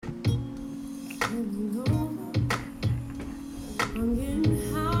You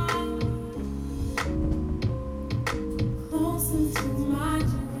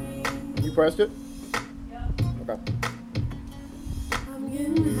pressed it? Okay.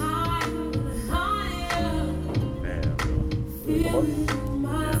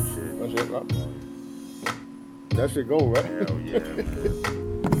 That shit go, right? Hell yeah,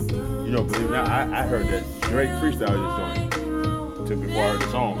 man. You know, believe it or not, I heard that Drake freestyle this joint to before I heard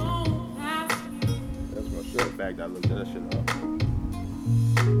the song. That's my shit. In fact, I looked at that shit up.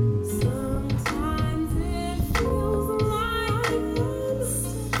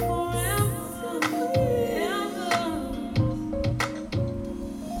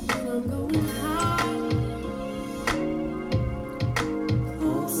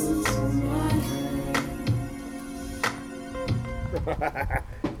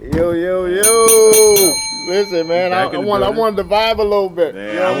 Yo. Listen, man, I wanted to vibe a little bit.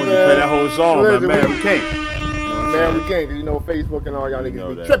 Man, you know I wanted to play that whole song, Listen, but man, we can't. Man, we can't, because you know Facebook and all y'all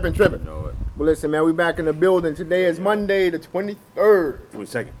niggas be tripping. You know it. But listen, man, we back in the building. Today is Monday the 23rd.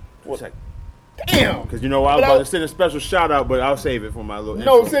 22nd. Damn! Because you know, I was about to send a special shout out, but I'll save it for my little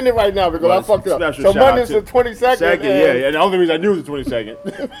intro. No, send it right now because I fucked it up. So shout Monday's out the 22nd. Yeah, and the only reason I knew it was the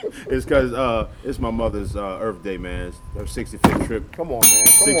 22nd is because it's my mother's Earth Day, man. It's her 65th trip. Come on, man.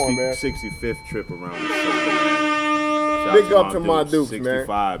 65th trip around the sun. Big up to my Dukes,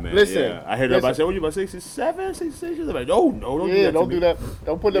 65, man. Listen. Yeah. I heard up. I said, what you about 67, 66? She's like, no, don't do that.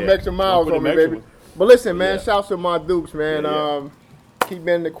 Don't put them extra miles on me, baby. But listen, man, shouts to my Dukes, man. Keep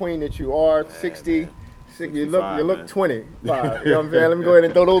being the queen that you are. 60. You look 20. You know what I'm saying? Let me go ahead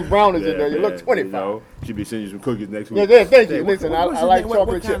and throw those brownies in there. You look 25. You know, she'll be sending you some cookies next week. Yeah, thank you. Listen, I like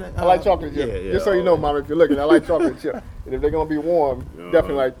chocolate chip. I like chocolate chip. Just so you know, Mama, if you're looking, I like chocolate chip. And if they're going to be warm,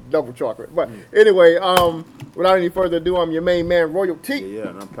 definitely like double chocolate. But anyway, without any further ado, I'm your main man, Royal T. Yeah,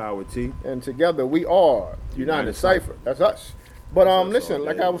 and I'm Power T. And together we are United Cypher. That's us. But listen,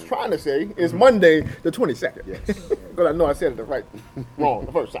 like I was trying to say, it's Monday the 22nd. Yes. Because I know I said it wrong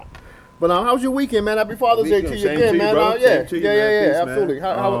the first time. But how's your weekend, man? Happy Father's Day to you again, man. Yeah, absolutely.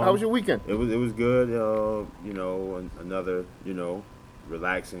 How was your weekend? It was good. You know, another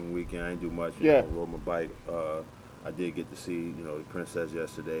relaxing weekend. I didn't do much. Rode my bike. I did get to see the princess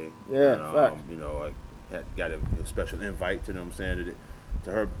yesterday. Yeah, and, I got a special invite to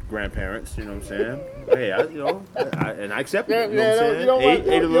to her grandparents, you know what I'm saying? Hey, I accepted it, you know what I'm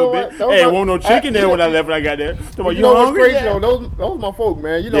saying? Ate a little bit. Hey, wasn't no chicken there when I left when I got there. You know what's crazy, though? Those my folk,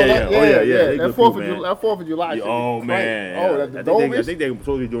 man. You know that 4th of July. Oh, man. At the Dovies? I think they're supposed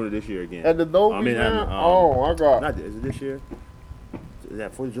to be doing it this year again. At the Dovies, man? Oh, my God. Is it this year? Is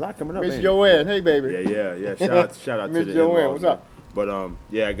that 4th of July coming up? Miss Joanne, hey, baby. Yeah. Shout out to Miss the Joanne, what's up? But,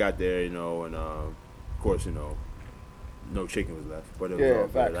 I got there, and, of course, no chicken was left, but it was all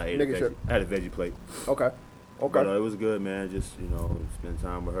good. I had a veggie plate. Okay. But it was good, man. Just spend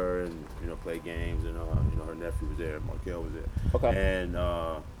time with her and play games. And her nephew was there, Markel was there. Okay. And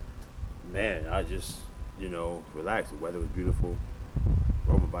man, I just relaxed. The weather was beautiful.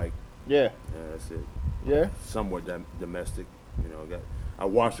 Rode my bike. Yeah. That's it. Yeah. Somewhat domestic. I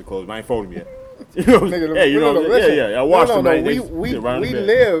washed the clothes, but I ain't folded them yet. I watched them. We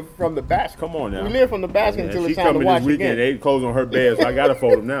live from the basket. Come on now. We live from the basket until it's time to wash again. They clothes on her bed, so I gotta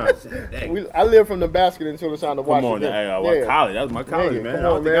fold them now. I live from the basket until it's time to wash again. Come on, college. That was my college, man.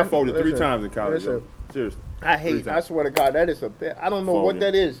 I think I folded 3 times in college. Seriously. I swear to God, that is I don't know what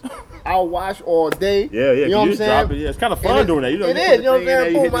that is. I'll wash all day. Yeah. You know what I'm saying? It's kind of fun doing that. It is. You know what I'm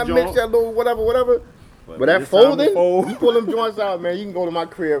saying? Boom, I mix that little whatever. But that folding, you pull them joints out, man. You can go to my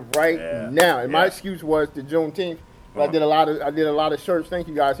crib right now. And my excuse was the Juneteenth. I did a lot of shirts. Thank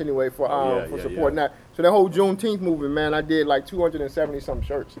you guys anyway for supporting that. So that whole Juneteenth movement, man, I did like 270 some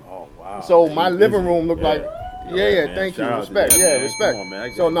shirts. Oh wow! So my living room looked like. Thank you, respect. Respect. On,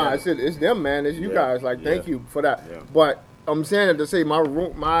 man. So it's them, man. It's you guys. Like, thank you for that. Yeah. But I'm saying it to say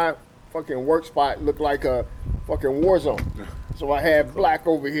my fucking work spot looked like a fucking war zone. So I had black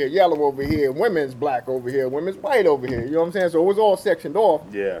over here, yellow over here, women's black over here, women's white over here. You know what I'm saying? So it was all sectioned off.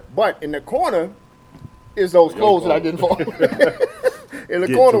 Yeah. But in the corner is those clothes that I didn't fold. In the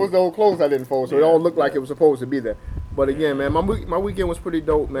corner was those clothes I didn't fold. So it all looked like it was supposed to be there. But again, man, my weekend was pretty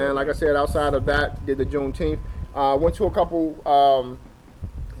dope, man. Like I said, outside of that, did the Juneteenth. Went to a couple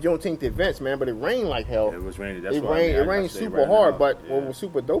Juneteenth events, man, but it rained like hell. It was raining. It rained super hard, but what was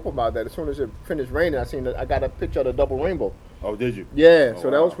super dope about that, as soon as it finished raining, I got a picture of the double rainbow. Oh, did you? Yeah,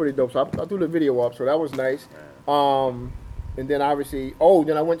 so that was pretty dope. So I threw the video up, so that was nice. And then obviously,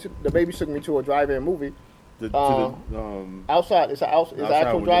 then I went to, the baby took me to a drive-in movie. Outside, it's an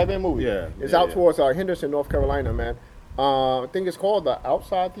actual drive-in movie. Yeah. It's out towards Henderson, North Carolina, man. I think it's called the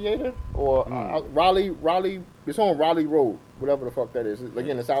Outside Theater or Raleigh. It's on Raleigh Road, whatever the fuck that is.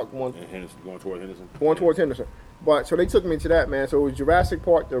 Again, it's out going towards Henderson. Going towards Henderson. But so they took me to that, man. So it was Jurassic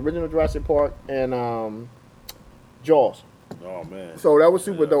Park, the original Jurassic Park, and Jaws. Oh man. So that was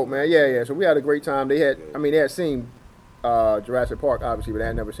super dope, man. Yeah. So we had a great time. They had seen Jurassic Park, obviously, but they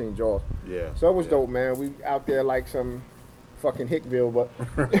had never seen Jaws. Yeah. So it was dope, man. We out there like some fucking Hickville, but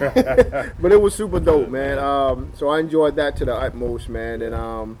but it was super dope, man. So I enjoyed that to the utmost, man.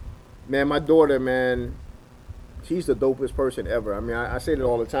 And man, my daughter, man, she's the dopest person ever. I mean, I say that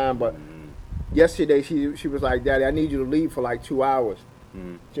all the time, but yesterday she was like, "Daddy, I need you to leave for like 2 hours."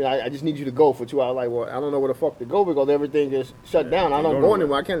 She, I just need you to go for 2 hours. Like, well, I don't know where the fuck to go because everything is shut down. I don't go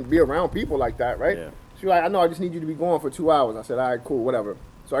anywhere. I can't be around people like that, right? Yeah. She was like, I know, I just need you to be going for 2 hours. I said, all right, cool, whatever.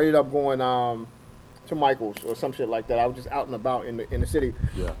 So I ended up going to Michael's or some shit like that. I was just out and about in the city,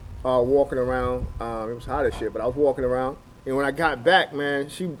 walking around. It was hot as shit, but I was walking around. And when I got back, man,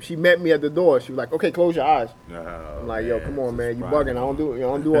 she met me at the door. She was like, okay, close your eyes. I'm like, yo, come on, man, you bugging. I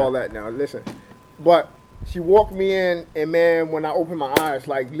don't do all that now. Listen. But she walked me in, and man, when I opened my eyes,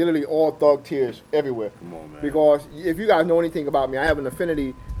 like literally all thug tears everywhere. Come on, man. Because if you guys know anything about me, I have an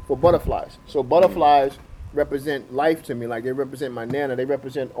affinity for butterflies. So butterflies represent life to me. Like they represent my nana. They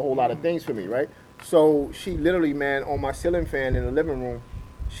represent a whole lot of things for me, right? So she literally, man, on my ceiling fan in the living room,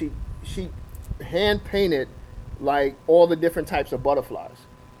 she hand painted like all the different types of butterflies.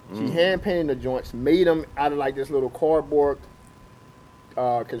 She hand painted the joints, made them out of like this little cardboard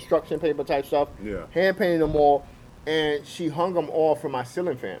construction paper type stuff. Yeah. Hand painted them all, and she hung them all from my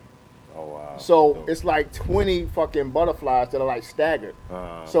ceiling fan. Oh wow. So it's like 20 fucking butterflies that are like staggered.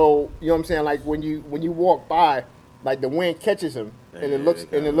 So you know what I'm saying? Like when you walk by, like the wind catches them, and it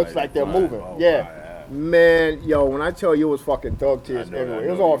looks like they're moving. Oh, yeah. Wow. Man, yo, when I tell you it was fucking thug tears everywhere.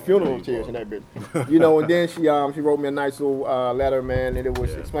 It was all funeral tears in that bitch. You know, and then she wrote me a nice little letter, man, and it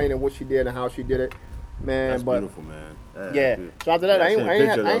was explaining what she did and how she did it. Man, that's beautiful, man. Yeah. So after that, I ain't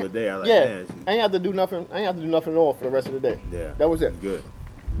have to do nothing. I ain't have to do nothing at all for the rest of the day. Yeah. That was it. Good.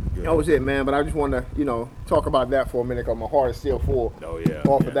 That was it, man. But I just want to, talk about that for a minute because my heart is still full. Oh yeah.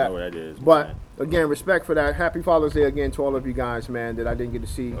 Off of that. I know what that is. But man. Again, respect for that. Happy Father's Day again to all of you guys, man. That I didn't get to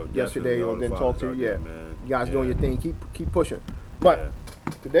see yesterday or didn't talk to you. Yeah. Man. You guys doing your thing. Keep pushing. But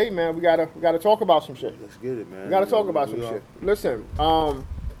today, man, we gotta talk about some shit. Let's get it, man. We gotta talk about some shit. Listen,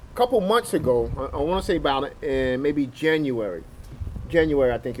 couple months ago, I want to say about it in maybe January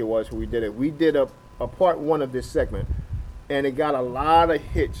I think it was when we did it. We did a part one of this segment, and it got a lot of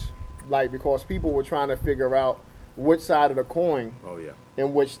hits, like because people were trying to figure out which side of the coin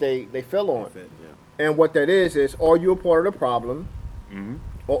in which they fell on. And what that is are you a part of the problem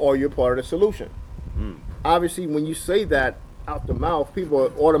or are you a part of the solution? Obviously, when you say that out the mouth,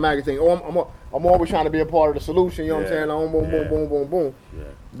 people automatically think, oh, I'm always trying to be a part of the solution, you know what I'm saying? Boom, boom. Yeah.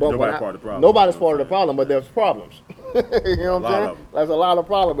 But nobody's part of the problem. Nobody's part of the problem, but there's problems. You know what I'm saying? There's a lot of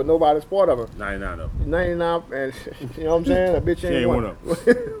problems, but nobody's part of them. 99 of them. 99, and you know what I'm saying? A bitch ain't one of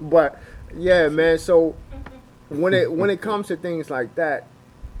them. But yeah, man. So when it comes to things like that,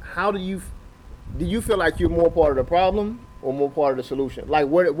 how do you feel like you're more part of the problem or more part of the solution? Like,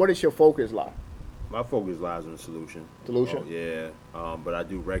 what is your focus lie? My focus lies on the solution. Solution? Yeah. But I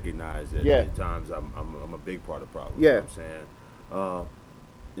do recognize that at times I'm a big part of the problem. Yeah. You know what I'm saying?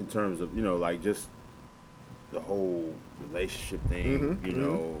 In terms of, like just the whole relationship thing,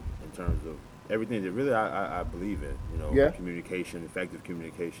 in terms of everything that really I believe in, communication, effective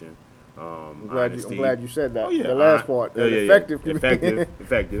communication, I'm glad you said that. Oh, yeah. The last part. Effective.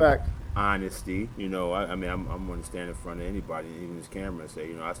 Fact. Honesty. I mean, I'm going to stand in front of anybody, even this camera, and say,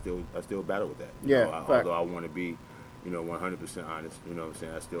 I still battle with that. Although I want to be, 100% honest. You know what I'm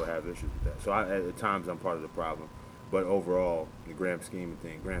saying? I still have issues with that. So at times I'm part of the problem, but overall, in the grand scheme of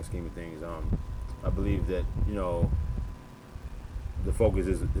things, I believe that the focus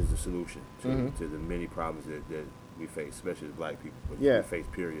is the solution to the many problems that we face, especially as black people. But we face,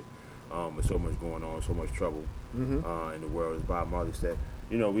 period. With so much going on, so much trouble in the world, as Bob Marley said.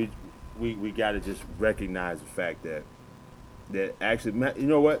 We got to just recognize the fact that actually, you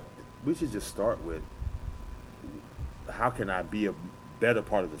know what? We should just start with how can I be a better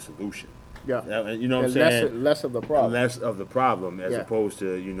part of the solution? Yeah. You know what I'm saying? Less of the problem. Less of the problem as opposed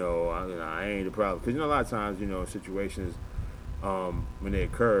to, I ain't the problem. Because, a lot of times, situations when they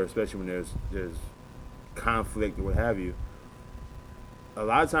occur, especially when there's conflict or what have you, a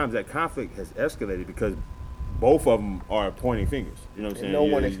lot of times that conflict has escalated because both of them are pointing fingers. You know what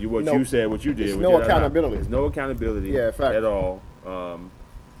I'm saying? You said, what you did. There's no accountability. There's no accountability at all.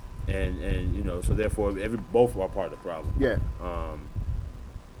 And so therefore, both are part of the problem. Yeah.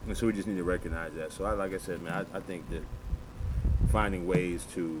 And so we just need to recognize that. So like I said, man, I think that finding ways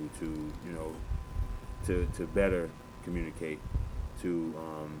to better communicate, to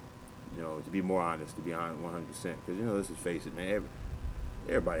to be more honest, to be honest 100%. Because let's just face it, man.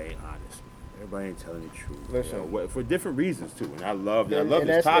 Everybody ain't honest. Everybody ain't telling the truth. Listen, for different reasons too. And I love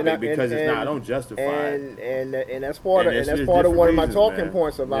this topic because it's not. I don't justify it. And that's part of one of my talking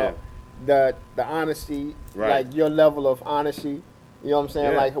points about the honesty, right. Like your level of honesty. You know what I'm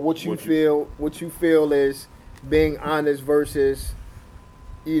saying? Yeah. Like what you feel is being honest versus,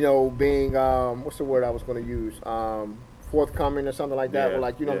 being what's the word I was going to use? Forthcoming or something like that. Or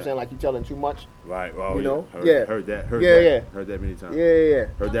like, what I'm saying? Like you telling too much. Right. Well, Heard that. Heard that many times. Yeah.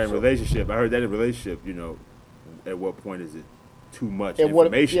 Heard that in relationship. I heard that in relationship. At what point is it too much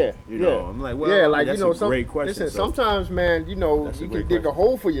information? I'm like, well, that's a great question. Listen, sometimes, man, you can dig a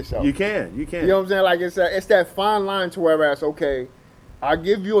hole for yourself. You can. You know what I'm saying? Like it's that fine line to whereas, okay, I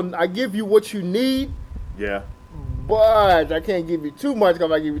give you what you need. Yeah. But I can't give you too much because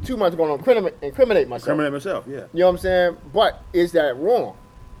if I give you too much, I'm going to incriminate myself. Incriminate myself, yeah. You know what I'm saying? But is that wrong?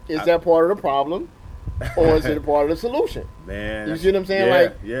 Is that part of the problem? Or is it a part of the solution? Man. You see what I'm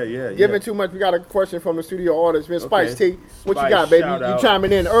saying? Yeah. Giving too much. We got a question from the studio audience. Miss Spice T, what you got, baby? You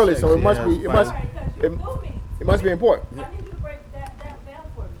chiming in early, so it must be important. I need you to break that down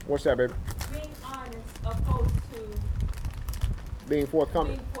for me. What's that, baby? Being honest opposed to being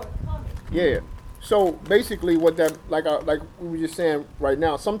forthcoming. Yeah. So basically, what that like we were just saying right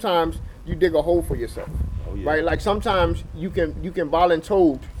now. Sometimes you dig a hole for yourself, right? Like sometimes you can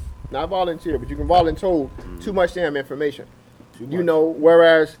volunteer, not volunteer, but you can volunteer too much damn information.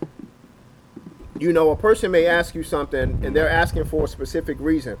 Whereas a person may ask you something and they're asking for a specific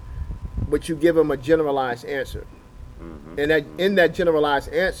reason, but you give them a generalized answer, and in that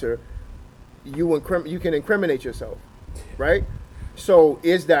generalized answer, you can incriminate yourself, right? So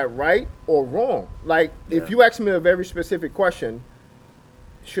is that right or wrong? Like, if you ask me a very specific question,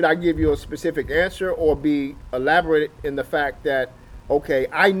 should I give you a specific answer or be elaborate in the fact that, okay,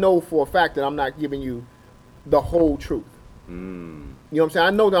 I know for a fact that I'm not giving you the whole truth. You know what I'm saying? I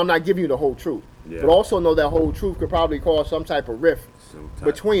know that I'm not giving you the whole truth, but also know that whole truth could probably cause some type of rift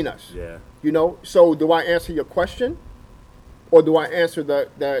between us. Yeah. So do I answer your question or do I answer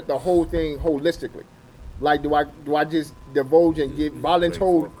the whole thing holistically? Like, do I just divulge and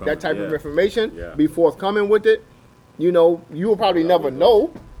volunteer that type of information, be forthcoming with it? You will probably never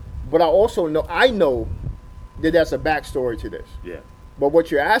know, but I know that that's a backstory to this. Yeah. But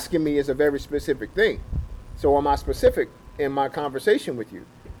what you're asking me is a very specific thing. So am I specific in my conversation with you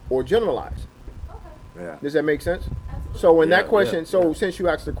or generalized? Okay. Yeah. Does that make sense? Absolutely. So in that question, since you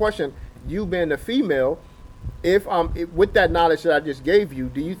asked the question, you being the female, with that knowledge that I just gave you,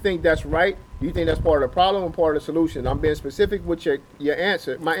 do you think that's right? Do you think that's part of the problem or part of the solution? I'm being specific with your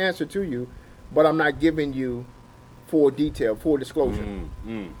answer, my answer to you, but I'm not giving you full detail, full disclosure.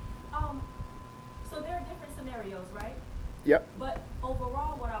 So there are different scenarios, right? Yep. But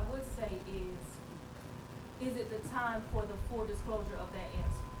overall, what I would say is it the time for the full disclosure of that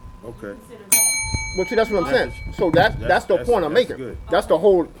answer? Okay. Consider that. Well, see, that's what I'm saying. So that's the point I'm making. Good. That's the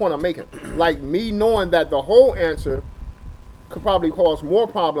whole point I'm making. Like me knowing that the whole answer could probably cause more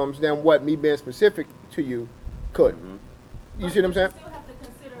problems than what me being specific to you could. You see what I'm saying? You still have to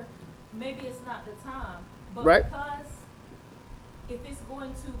consider maybe it's not the time, but right? Because if it's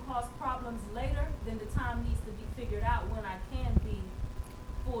going to cause problems later, then the time needs to be figured out when I can be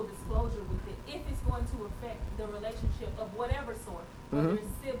full disclosure with it. If it's going to affect the relationship of whatever sort, whether it's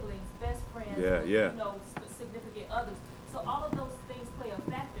siblings, best friends, significant others. So all of those things play a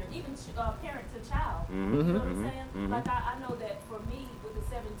factor, even parent to child. You know what I'm saying? Like I know that for me, with a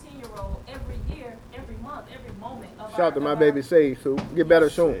 17-year-old, every year, every month, every moment of shout out to my baby Sage, so get better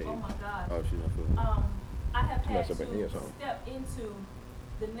soon. Oh my God. Oh, she's not feeling I have had to step into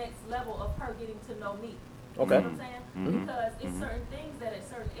the next level of her getting to know me. Okay. You know what I'm saying? Because it's certain things that at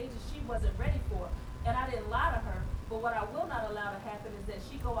certain ages she wasn't ready for. And I didn't lie to her. But what I will not allow to happen is that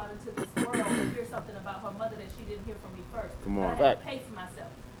she go out into this world and hear something about her mother that she didn't hear from me first. Come on. I have to pace myself.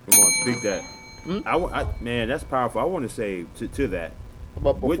 Come on, speak that. Man, that's powerful. I want to say to that.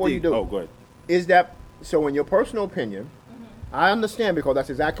 But before you do, go ahead. Is that so? In your personal opinion, I understand because that's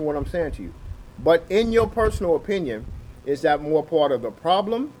exactly what I'm saying to you. But in your personal opinion, is that more part of the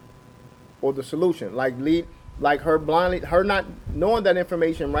problem or the solution? Like her not knowing that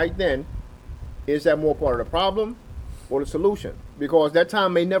information right then, is that more part of the problem or the solution? Because that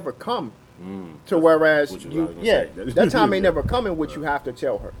time may never come. To whereas that time may never come in which you have to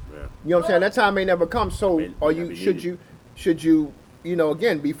tell her. Yeah. You know what I'm saying? That time may never come. So should you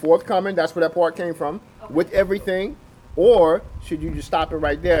again be forthcoming? That's where that part came from with everything, or should you just stop it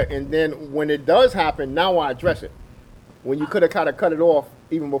right there and then when it does happen, now I address it? when you could have kind of cut it off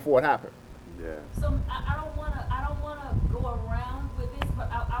even before it happened. Yeah. So I don't wanna go around with this, but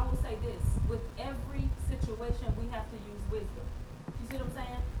I will say this: with every situation, we have to use wisdom. You see what I'm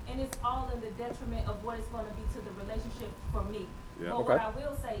saying? And it's all in the detriment of what it's going to be to the relationship for me. Yeah. But what I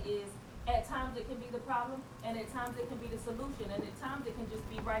will say is, at times it can be the problem, and at times it can be the solution, and at times it can just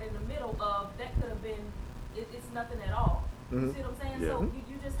be right in the middle of that could have been. It's nothing at all. You see what I'm saying? Yeah. So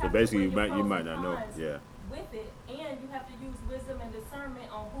you just have So basically, to weigh your you might pros not and know. cons Yeah. with it, and you have to use wisdom and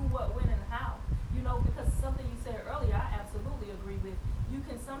discernment on who, what, when, and how. You know, because something you said earlier, I absolutely agree with. You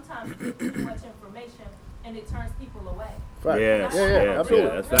can sometimes give too much information, and it turns people away. Right. Yes. Yeah, absolutely.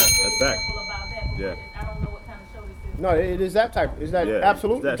 That's fact. That's fact. About that, but Yeah. I don't know what kind of show this is. No, it is that type. Is that Yeah.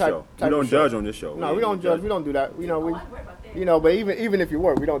 absolutely That type? show. type We don't of show. judge on this show. No, we don't judge. We don't do that. You know, we. Oh, I worry about that. You know, but even if you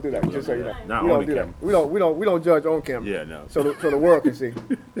were, we don't do that. Just so you know, Not we on don't the do camera. that. We don't judge on camera. Yeah, no. So the world can see.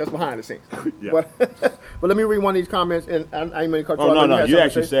 That's behind the scenes. Yeah. But let me read one of these comments, and I ain't mean to cut you Oh off. no, had you something to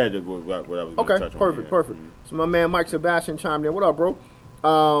actually say? said that what I was going to Okay, touch on. perfect, Yeah. perfect. So my man Mike Sebastian chimed in. What up, bro?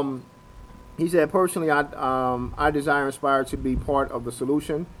 He said, personally, I desire and aspire to be part of the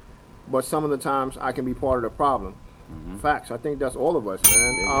solution, but some of the times I can be part of the problem. Facts. I think that's all of us,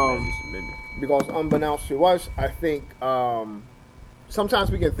 man. Because unbeknownst to us, I think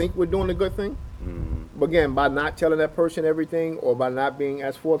sometimes we can think we're doing a good thing, but again, by not telling that person everything or by not being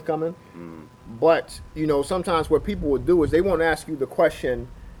as forthcoming. But, you know, sometimes what people will do is they won't ask you the question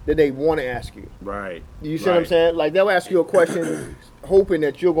that they want to ask you. Right. You see what I'm saying? Like, they'll ask you a question hoping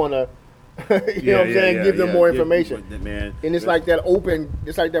that you're going to, you know what I'm saying, give them more information. Man, and it's like that open,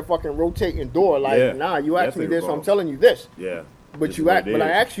 it's like that fucking rotating door. Like, nah, you asked me this, so I'm telling you this. Yeah. But I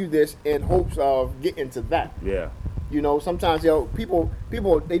asked you this in hopes of getting to that. Yeah. You know, sometimes people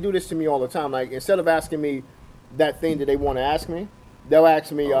they do this to me all the time. Like, instead of asking me that thing that they want to ask me, they'll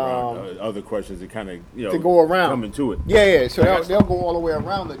ask me other questions that kind of, you know, to go around, come into it. Yeah. So they'll go all the way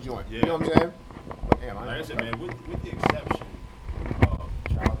around the joint. Yeah. You know what I'm saying? But damn, like I said, man, with the exception of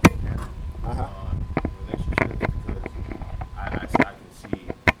child relationships, because I can see,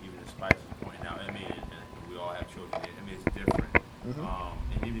 even as Spice is pointing out, I mean, and we all have children. I mean, it's different.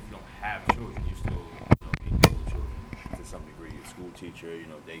 And even if you don't have children, you still, deal with children to some degree. A school teacher,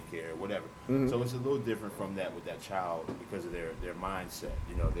 daycare, whatever. So it's a little different from that with that child because of their mindset.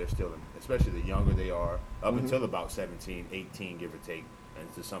 You know, they're still, especially the younger they are, up until about 17, 18, give or take,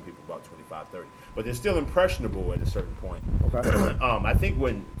 and to some people about 25, 30. But they're still impressionable at a certain point. Okay. I think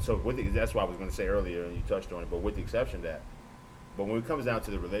that's what I was going to say earlier, and you touched on it, but with the exception of that. But when it comes down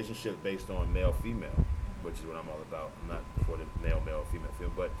to the relationship based on male-female, which is what I'm all about, I'm not for the male, female,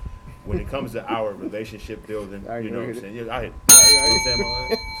 but when it comes to our relationship building, you know what I'm saying? Yeah, I hit. You know what I'm saying?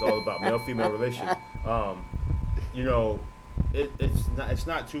 It's all about male-female relationship. You know, it's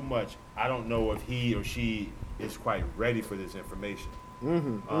not too much. I don't know if he or she is quite ready for this information.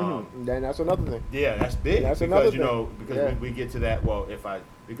 Then that's another thing. Yeah, that's big. That's because another you know, thing. because we get to that. Well,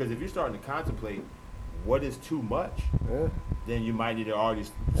 because if you're starting to contemplate what is too much, then you might need to already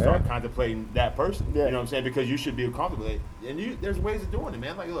start contemplating that person. Yeah. You know what I'm saying? Because you should be comfortable. And there's ways of doing it,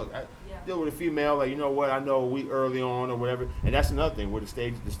 man. Like, look, I deal with a female. Like, you know what? I know we early on or whatever, and that's another thing. Where the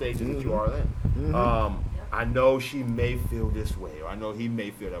stages that you are in. I know she may feel this way, or I know he may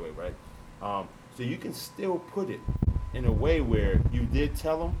feel that way, right? So you can still put it in a way where you did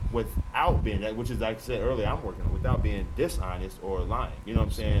tell them without being that, which is like I said earlier, I'm working on, without being dishonest or lying. You know what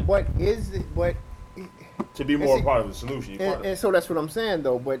I'm saying? What is it? But to be more part of the solution. And so that's what I'm saying,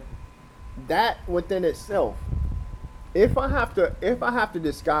 though. But that within itself, if I have to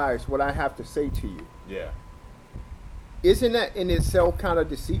disguise what I have to say to you, isn't that in itself kind of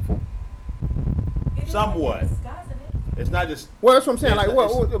deceitful? Somewhat. It's not just. Well, that's what I'm saying. Like,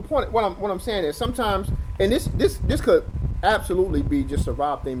 the point. What I'm saying is sometimes, and this could absolutely be just a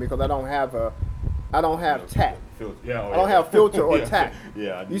Rob thing because I don't have tact. I don't have filter or tact.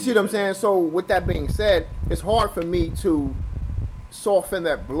 You see what I'm saying? So with that being said, it's hard for me to soften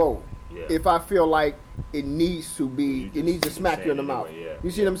that blow if I feel like it needs to smack you in the mouth.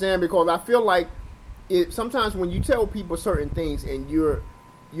 You see what I'm saying? Because I feel like sometimes when you tell people certain things and you're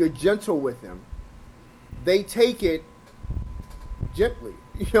gentle with them, they take it gently.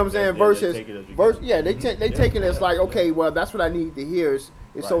 You know what I'm saying? They take it as like, okay, well, that's what I need to hear.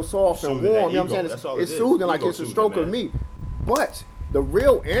 It's so soft and warm. You know what I'm saying? It's soothing, like it's a stroke of meat. But the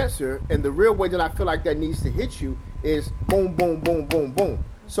real answer and the real way that I feel like that needs to hit you is boom, boom, boom, boom, boom.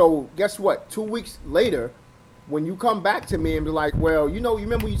 So guess what? 2 weeks later, when you come back to me and be like, well, you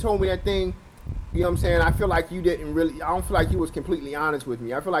remember when you told me that thing? You know what I'm saying? I feel like you didn't really. I don't feel like you was completely honest with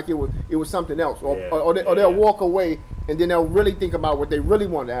me. I feel like it was something else. Or they'll walk away and then they'll really think about what they really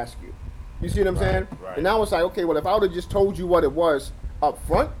want to ask you. You see what I'm saying? Right. And now it's like, okay, well, if I would have just told you what it was up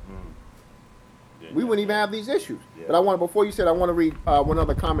front, we wouldn't even have these issues. Yeah. But before you said, I want to read one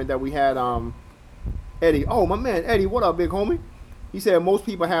other comment that we had. Eddie, oh my man, Eddie, what up, big homie? He said most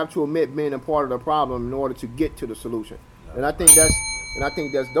people have to admit being a part of the problem in order to get to the solution, and I think that's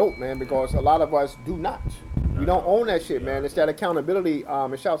dope, man, because a lot of us do not. We don't own that shit, man. It's that accountability.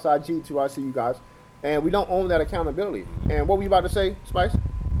 And shouts out G to I see you guys, and we don't own that accountability. And what were you about to say, Spice?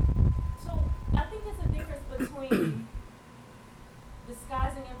 So I think there's a difference between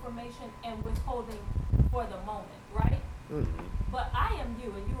disguising information and withholding for the moment, right? Mm-hmm. But I am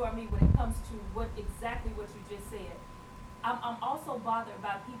you and you are me when it comes to exactly what you just said. I'm also bothered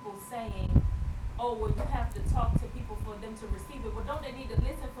by people saying, oh, well, you have to talk to people for them to receive it. Well, don't they need to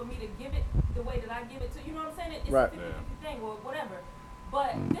listen for me to give it the way that I give it to you? Know what I'm saying? It's right. a 50-50 thing or whatever.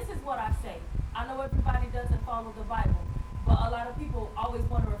 But this is what I say. I know everybody doesn't follow the Bible, but a lot of people always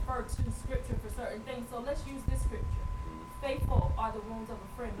want to refer to scripture for certain things. So let's use this scripture. Faithful are the wounds of a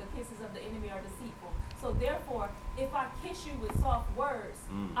friend, but kisses of the enemy are deceitful. So therefore, if I kiss you with soft words,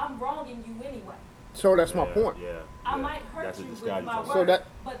 I'm wronging you anyway. So that's my point. I might hurt you with my words,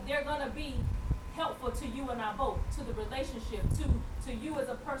 but they're going to be helpful to you and I both, to the relationship, to you as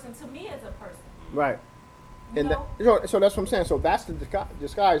a person, to me as a person. Right. So that's what I'm saying. So that's the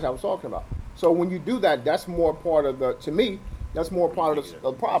disguise I was talking about. So when you do that, that's more part of that's more part of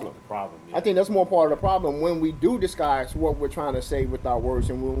the problem. I think that's more part of the problem when we do disguise what we're trying to say with our words,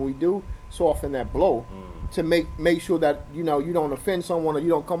 and when we do soften that blow to make sure that you don't offend someone or you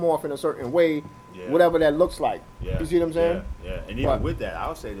don't come off in a certain way, whatever that looks like. You see what I'm saying? Yeah. And even with that,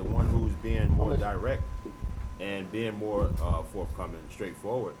 I'll say the one who's being more direct and being more forthcoming,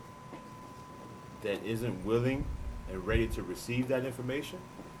 straightforward, that isn't willing and ready to receive that information,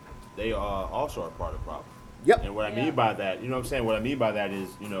 they are also a part of the problem. Yep. And what I mean by that, what I'm saying? What I mean by that is,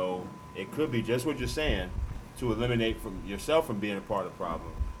 it could be just what you're saying to eliminate from yourself from being a part of the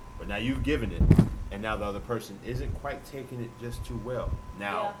problem. But now you've given it, and now the other person isn't quite taking it just too well.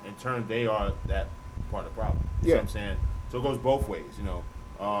 Now, in turn, they are that part of the problem. You see what I'm saying? So it goes both ways,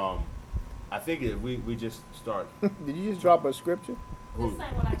 I think if we just start. Did you just drop a scripture? This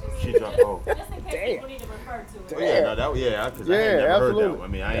ain't what I just she dropped. Just in case people need to refer to it. Yeah, because I had never heard that one. I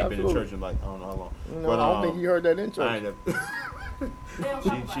mean, I ain't been in church in like I don't know how long. No, but, I don't think you heard that in church.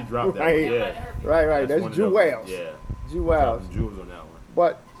 She dropped that one. Right. That's Jewels. Yeah. Jewels. Jewels on that one.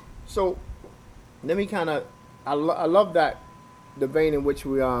 But so let me kind of I love that the vein in which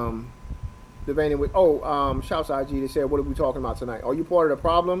shouts out IG. They said, what are we talking about tonight? Are you part of the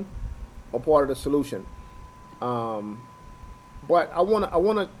problem or part of the solution? But I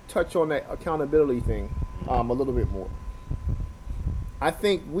wanna touch on that accountability thing a little bit more. I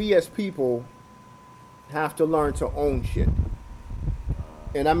think we as people have to learn to own shit,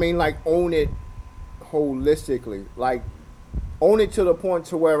 and I mean like own it holistically, like own it to the point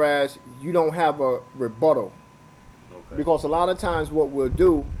to whereas you don't have a rebuttal. Okay. Because a lot of times what we'll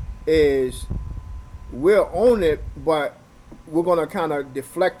do is we'll own it, but we're gonna kind of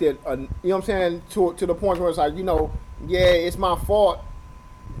deflect it. You know what I'm saying? To the point where it's like, yeah, it's my fault,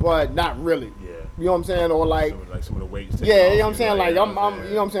 but not really. Yeah. You know what I'm saying? Or like some of the weights. Yeah, you know what I'm saying? Like I'm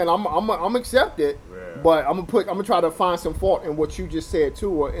you know what I'm saying? I'm accept it, but I'm gonna try to find some fault in what you just said too,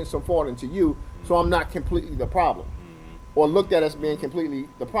 or in some fault into you, so I'm not completely the problem, or looked at as being completely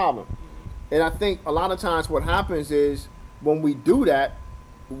the problem. And I think a lot of times what happens is when we do that,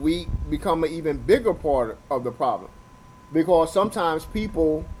 we become an even bigger part of the problem, because sometimes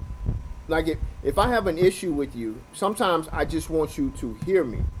people. Like if I have an issue with you, sometimes I just want you to hear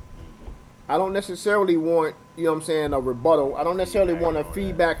me. I don't necessarily want, a rebuttal. I don't necessarily want a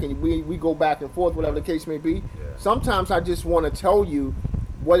feedback and we go back and forth, whatever the case may be. Yeah. Sometimes I just want to tell you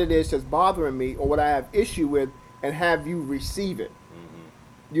what it is that's bothering me or what I have issue with and have you receive it.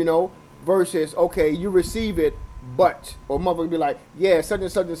 Versus, okay, you receive it, but, or mother would be like, yeah, such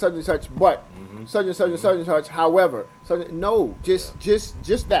and such and such and such, but. Such and such and such and such. However,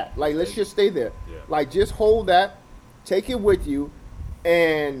 just that. Like, let's just stay there. Yeah. Like, just hold that, take it with you,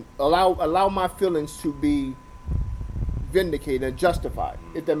 and allow my feelings to be vindicated and justified,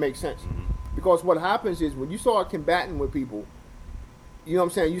 if that makes sense. Because what happens is when you start combating with people, you know what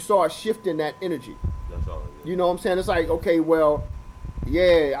I'm saying, you start shifting that energy. That's all it is. You know what I'm saying? It's like, okay, well,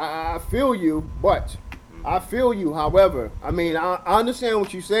 yeah, I feel you, but I feel you. However, I mean, I understand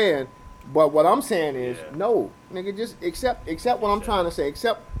what you're saying. But what I'm saying is, no, nigga, just accept what I'm trying to say.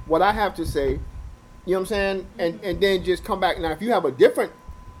 Accept what I have to say. You know what I'm saying? And then just come back. Now, if you have a different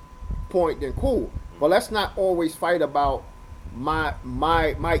point, then cool. But let's not always fight about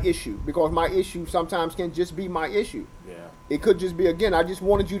my issue, because my issue sometimes can just be my issue. Yeah. It could just be, again, I just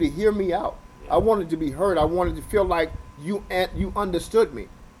wanted you to hear me out. Yeah. I wanted to be heard. I wanted to feel like you understood me.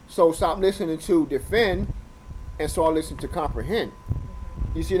 So stop listening to defend and start listening to comprehend.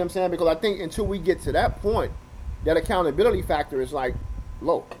 You see what I'm saying? Because I think until we get to that point, that accountability factor is like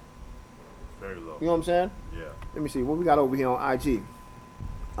low. Very low. You know what I'm saying? Yeah. Let me see what we got over here on IG.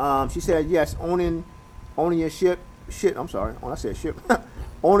 She said, yes, owning your shit. I'm sorry. I said shit.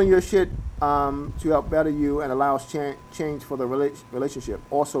 Owning your shit to help better you and allows change for the relationship.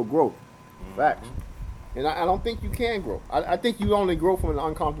 Also growth. Mm-hmm. Facts. And I don't think you can grow. I think you only grow from an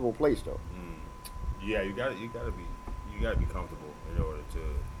uncomfortable place, though. Yeah, you gotta be comfortable in order to,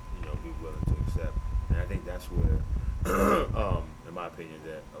 be willing to accept. And I think that's where, in my opinion,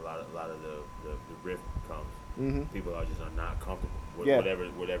 that a lot of the rift comes. Mm-hmm. People are just not comfortable with whatever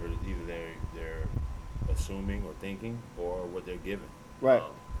either they're assuming or thinking or what they're given. Right.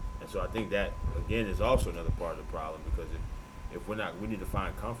 And so I think that again is also another part of the problem, because if we're not, we need to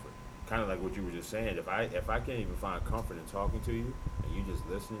find comfort. Kind of like what you were just saying. If I can't even find comfort in talking to you and you just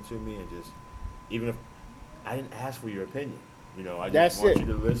listening to me and just, even if I didn't ask for your opinion, I just want you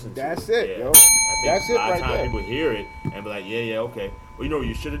to listen to it. That's it, yo. I think That's a lot it of right times there. people hear it and be like, yeah, okay. Well, what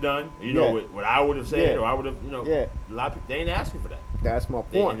you should have done. What I would have said, or I would have, a lot of people, they ain't asking for that. That's my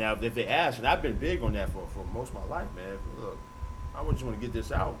point. Now, if they ask, and I've been big on that for most of my life, man. Look, I just want to get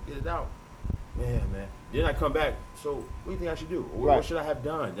this out, get it out. Man. Then I come back, so what do you think I should do? Or what should I have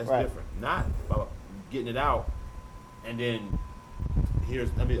done? That's different. Not about getting it out, and then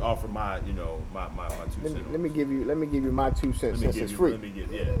let me offer my 2 cents. Let me give you my 2 cents since it's free.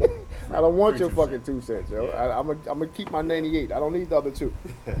 Yeah. I don't want your fucking 2 cents, yo. Yeah. I'm gonna keep my 98. I don't need the other 2.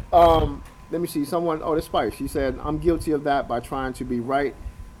 Let me see. Someone, this Spice. She said, I'm guilty of that by trying to be right,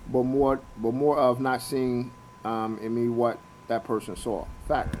 but more of not seeing in me what that person saw.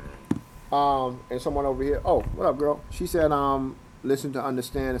 Fact. And someone over here. Oh, what up, girl? She said, listen to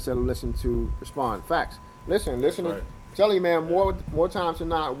understand instead of listen to respond. Facts. Listen. Right. Tell you, man, more times than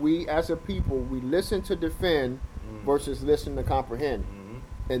not, we as a people, we listen to defend versus listen to comprehend.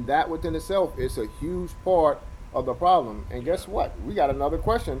 Mm-hmm. And that within itself is a huge part of the problem. And guess what? We got another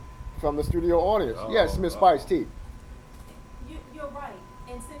question from the studio audience. Yes, Miss Spice T. You're right.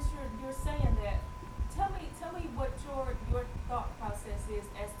 And since you're saying that, tell me what your thought process is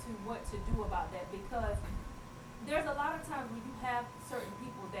as to what to do about that, because there's a lot of times when you have certain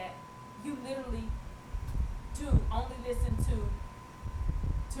people that you literally do only listen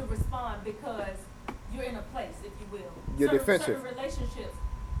to respond because you're in a place, if you will. You're defensive. Certain relationships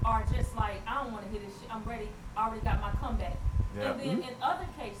are just like, I don't want to hear this shit. I'm ready. I already got my comeback. Yeah. And then in other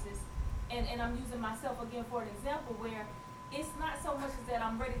cases, and I'm using myself again for an example, where it's not so much as that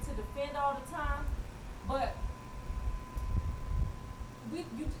I'm ready to defend all the time, but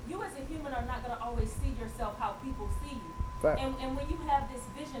you as a human are not going to always see yourself how people see you. And when you have this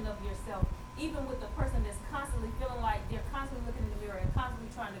vision of yourself, even with the person that's constantly feeling like they're constantly looking in the mirror and constantly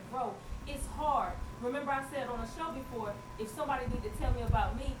trying to grow, it's hard. Remember I said on a show before, if somebody need to tell me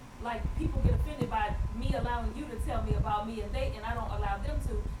about me, like people get offended by me allowing you to tell me about me and I don't allow them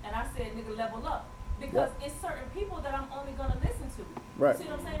to, and I said, nigga, level up. Because it's certain people that I'm only going to listen to. Right. You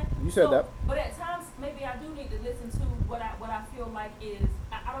see what I'm saying? You said that. But at times, maybe I do need to listen to what I feel like is,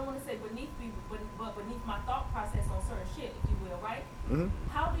 I don't want to say beneath me, but beneath my thought process on certain shit, if you will, right? Mm-hmm.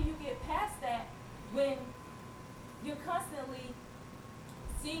 How do you get past that when you're constantly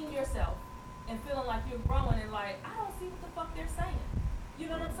seeing yourself and feeling like you're growing and like, I don't see what the fuck they're saying. You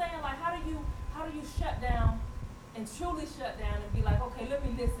know what I'm saying? Like, how do you shut down and truly shut down and be like, okay, let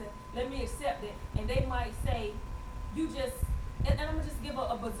me listen, let me accept it. And they might say, you just, and I'm gonna just give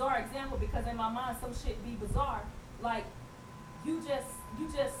a bizarre example, because in my mind some shit be bizarre. Like, you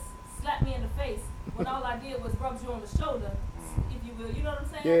just slapped me in the face when all I did was rub you on the shoulder, if you will. You know what I'm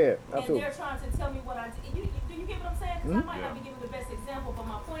saying? Yeah, absolutely. And they're trying to tell me what I did. Do you get what I'm saying? Because I might not be giving the best example, but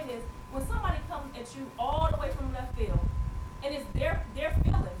my point is, when somebody comes at you all the way from left field, and it's their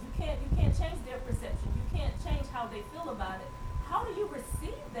feelings, you can't change their perception. You can't change how they feel about it. How do you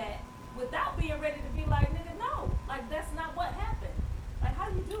receive that without being ready to be like, nigga, no, like that's not what happened? Like, how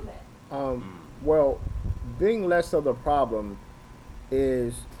do you do that? Well, being less of the problem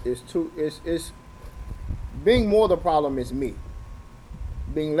is being more the problem is me.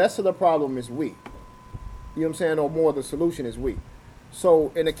 Being less of the problem is we. You know what I'm saying? Or more the solution is we.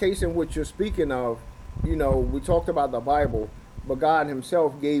 So in the case in which you're speaking of, we talked about the Bible, but God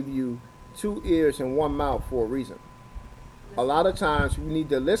himself gave you 2 ears and 1 mouth for a reason. A lot of times we need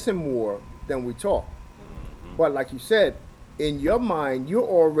to listen more than we talk. But like you said, in your mind, you're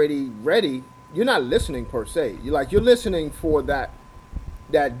already ready you're not listening per se. You're listening for that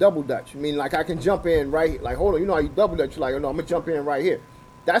double dutch. I mean, like I can jump in right, like hold on, you know how you double dutch? You're like, oh no, I'm gonna jump in right here.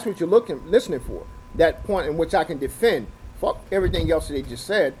 That's what you're listening for. That point in which I can defend. Fuck everything else that they just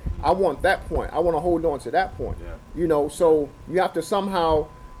said. I want that point. I want to hold on to that point. Yeah. You know, so you have to somehow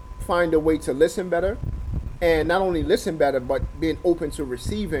find a way to listen better, and not only listen better, but being open to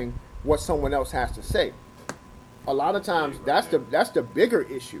receiving what someone else has to say. A lot of times, that's the bigger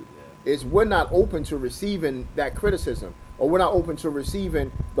issue. Is we're not open to receiving that criticism, or we're not open to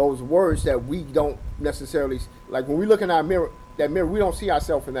receiving those words that we don't necessarily like. When we look in our mirror, we don't see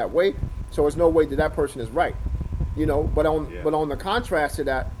ourselves in that way. So there's no way that person is right. You know, but on the contrast to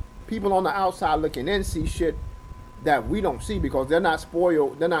that, people on the outside looking in see shit that we don't see because they're not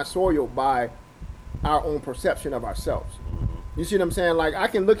soiled by our own perception of ourselves. You see what I'm saying? Like I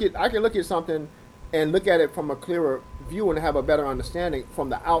can look at something and look at it from a clearer view and have a better understanding from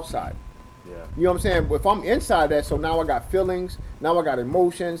the outside. Yeah. You know what I'm saying? If I'm inside that, so now I got feelings, now I got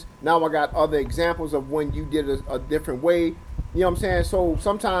emotions, now I got other examples of when you did a different way. You know what I'm saying? So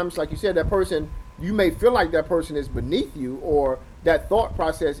sometimes, like you said, that person, you may feel like that person is beneath you, or that thought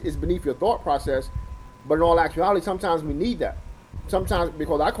process is beneath your thought process, but in all actuality, sometimes we need that. Sometimes,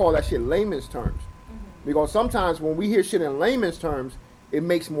 because I call that shit layman's terms. Because sometimes when we hear shit in layman's terms, it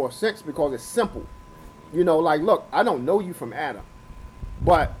makes more sense because it's simple. You know, like, look, I don't know you from Adam,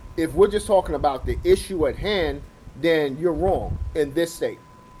 but if we're just talking about the issue at hand, then you're wrong in this state.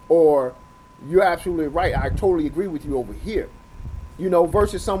 Or you're absolutely right, I totally agree with you over here. You know,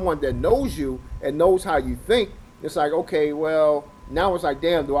 versus someone that knows you and knows how you think. It's like, okay, well, now it's like,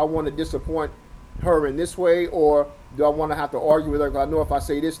 damn, do I want to disappoint her in this way, or do I want to have to argue with her? Because I know if I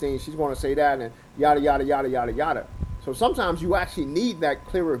say this thing, she's going to say that, and yada, yada, yada, yada, yada. So sometimes you actually need that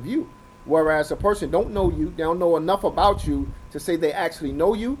clearer view. Whereas a person don't know you, they don't know enough about you to say they actually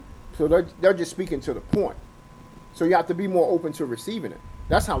know you, so they're just speaking to the point. So you have to be more open to receiving it.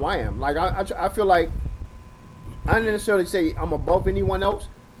 That's how I am. Like, I feel like, I don't necessarily say I'm above anyone else,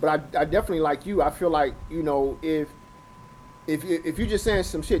 but I definitely, like you, I feel like, you know, if you're just saying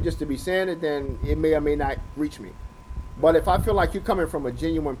some shit just to be saying it, then it may or may not reach me. But if I feel like you're coming from a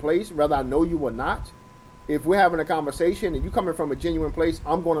genuine place, whether I know you or not, if we're having a conversation and you're coming from a genuine place,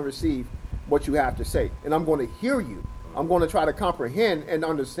 I'm going to receive what you have to say. And I'm going to hear you. I'm going to try to comprehend and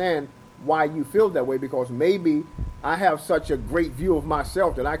understand why you feel that way, because maybe I have such a great view of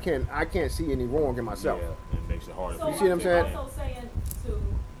myself that I can't see any wrong in myself. Yeah, it makes it harder. So you see what I'm saying? Also saying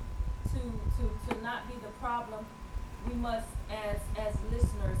to not be the problem, we must, as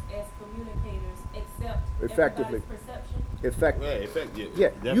listeners, as communicators, accept Effectively. everybody's perception. Effective.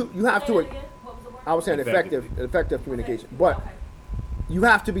 Yeah, you have to. What was the word? I was saying effective communication, but Okay. you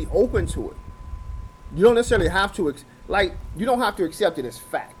have to be open to it. You don't necessarily have to, you don't have to accept it as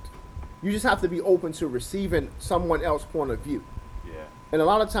fact. You just have to be open to receiving someone else's point of view. Yeah. And a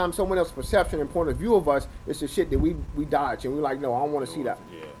lot of times, someone else's perception and point of view of us is the shit that we dodge, and we're like, no, I don't want to see that.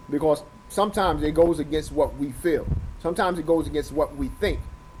 Yeah. Because sometimes it goes against what we feel. Sometimes it goes against what we think.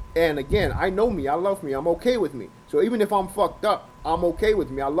 And again, I know me, I love me, I'm okay with me. So even if I'm fucked up, I'm okay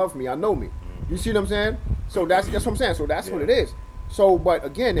with me, I love me, I know me. You see what I'm saying? So that's what I'm saying. So that's what it is. So, but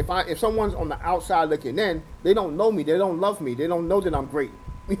again, if someone's on the outside looking in, they don't know me, they don't love me, they don't know that I'm great.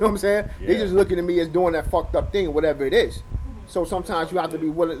 You know what I'm saying? Yeah. They just looking at me as doing that fucked up thing, whatever it is. So sometimes you have to be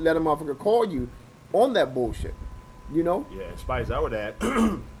willing to let a motherfucker call you on that bullshit. You know? Yeah, Spice, I would add,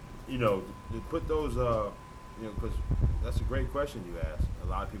 you know, to put those, you know, because that's a great question you asked. A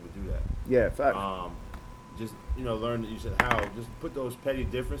lot of people do that. Yeah, fact. Just, you know, learn, you said how, just put those petty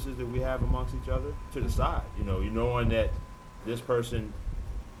differences that we have amongst each other to the side. You know, knowing that this person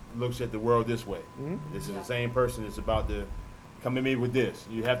looks at the world this way. Mm-hmm. This is the same person that's about to come at me with this.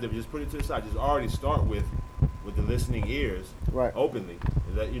 You have to just put it to the side. Just already start with the listening ears, right, openly.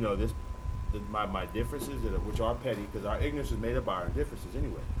 That, you know, my differences, which are petty, because our ignorance is made up by our differences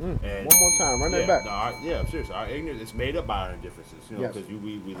anyway. And one more time, run that back. Seriously, our ignorance is made up by our differences. You know, Yes. because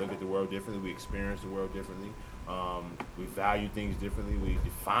we look at the world differently, we experience the world differently, we value things differently, we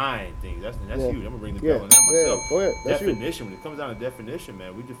define things. That's huge. I'm gonna ring the bell on that myself. Go ahead. That's Definition. When it comes down to definition,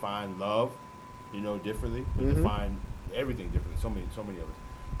 man, we define love, you know, differently. We define everything differently. So many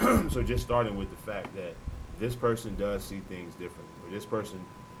of us. So just starting with the fact that this person does see things differently, or this person,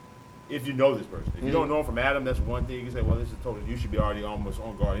 if you know this person. If you don't know him from Adam, that's one thing. You can say, well, this is total. You should be already almost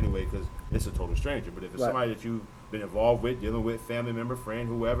on guard anyway, because it's a total stranger. But if it's somebody that you've been involved with, dealing with, family member, friend,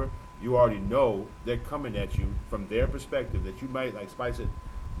 whoever, you already know they're coming at you from their perspective that you might, like Spice said,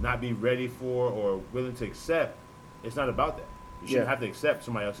 not be ready for or willing to accept. It's not about that. You shouldn't have to accept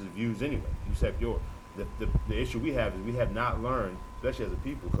somebody else's views anyway. You accept yours. The issue we have is we have not learned, especially as a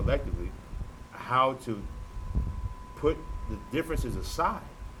people, collectively, how to put the differences aside,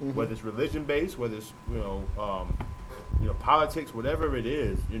 whether it's religion based, whether it's politics, whatever it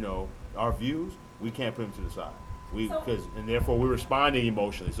is, our views, we can't put them to the side. And therefore we're responding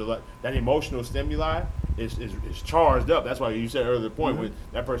emotionally. So that emotional stimuli is charged up. That's why you said earlier the point when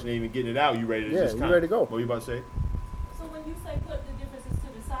that person ain't even getting it out, you ready to just ready to go. What were you about to say? So when you say put the differences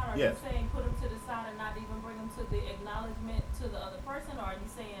to the side, are you saying put them to the side and not even bring them to the acknowledgement to the other person, or are you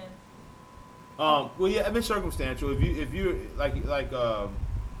saying? Well, yeah, I mean circumstantial. If you're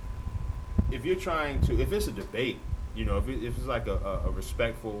if you're trying to, if it's a debate, if it's like a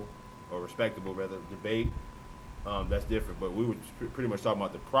respectful or respectable rather debate, that's different. But we were pretty much talking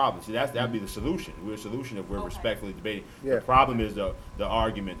about the problem. See, that'd be the solution. We're a solution if we're respectfully debating. Yeah. The problem is the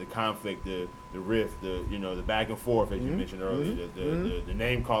argument, the conflict, the rift, the back and forth, as you mentioned earlier, the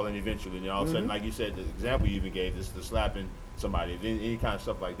name calling eventually, and all of a sudden, like you said, the example you even gave, the slapping somebody, any kind of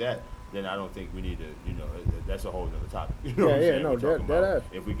stuff like that. Then I don't think we need to, that's a whole other topic.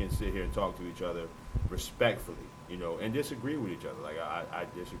 If we can sit here and talk to each other respectfully, and disagree with each other. Like I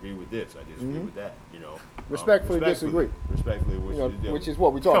disagree with this, I disagree with that, Respectfully disagree. Respectfully, which is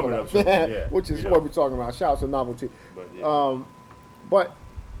what we're talking about. Which is what we're talking about. Shouts of novelty. But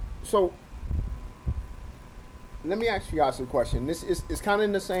so let me ask you guys a question. This is kind of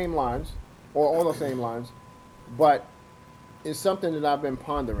in the same lines, or on the same lines, but it's something that I've been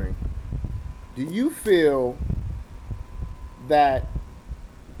pondering. Do you feel that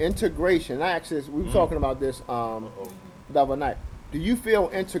integration, I asked this, we were talking about this the other night. Do you feel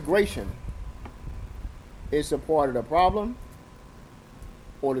integration is a part of the problem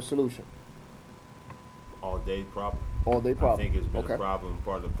or the solution? All day problem. All day problem. I think it's been a problem,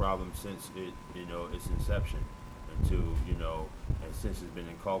 part of the problem since its inception until, and since it's been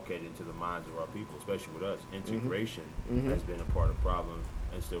inculcated into the minds of our people, especially with us. Integration has been a part of the problem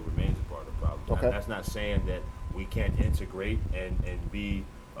and still remains a part of the problem. Okay. Now, that's not saying that we can't integrate and be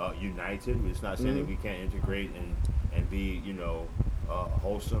united. It's not saying that we can't integrate and be,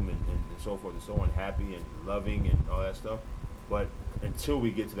 wholesome and so forth and so on, happy and loving and all that stuff. But until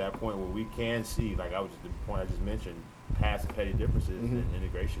we get to that point where we can see, like the point I just mentioned, past the petty differences, and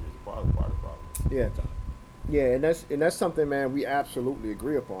integration is a part of the problem. Yeah. Yeah, and that's something, man, we absolutely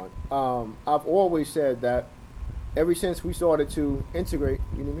agree upon. I've always said that ever since we started to integrate,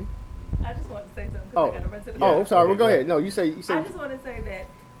 you know me? I just want to say something. I gotta run to the I'm sorry. Well, go ahead. No, you say. I just want to say that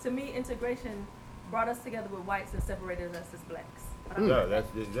to me, integration brought us together with whites and separated us as blacks. No, that's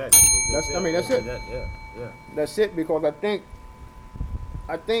exactly. That's it. Yeah. That's it, because I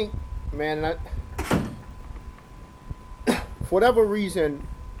think, man, for whatever reason,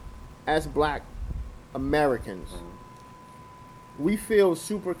 as black Americans, we feel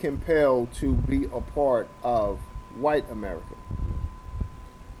super compelled to be a part of white America,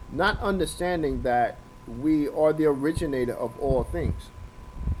 not understanding that we are the originator of all things.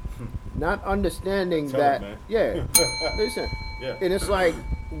 Not understanding that, listen, and it's like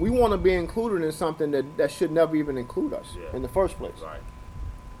we want to be included in something that should never even include us in the first place. Right.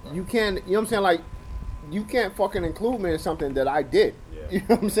 You can't, you know what I'm saying? Like, you can't fucking include me in something that I did. Yeah. You know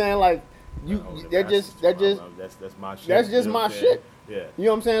what I'm saying? Like, that's my shit. That's just my shit. Yeah. You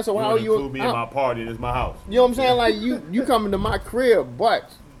know what I'm saying? So how you include me in my party? This is my house. You know what I'm saying? Like you come into my crib,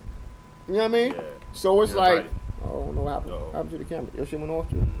 but you know what I mean? Yeah. So it's like, I don't know what happened. What happened to the camera? Your shit went off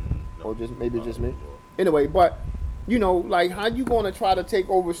too? Or just maybe just me? Anyway, but like, how you gonna try to take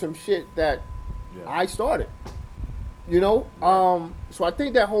over some shit that I started? So I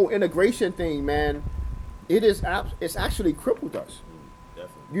think that whole integration thing, man, it's actually crippled us.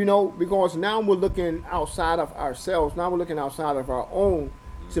 Definitely. Because now we're looking outside of ourselves. Now we're looking outside of our own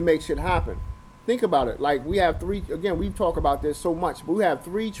to make shit happen. Think about it. Like, we have we've talked about this so much, but we have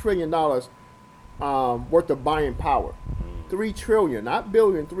 $3 trillion worth of buying power. 3 trillion, not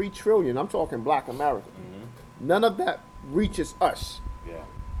billion, 3 trillion. I'm talking black America. None of that reaches us. Yeah.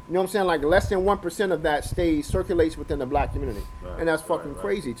 You know what I'm saying? Like, less than 1% of that circulates within the black community. Right. And that's fucking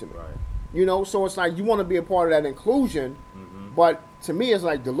crazy to me. Right. So it's like you want to be a part of that inclusion, but to me it's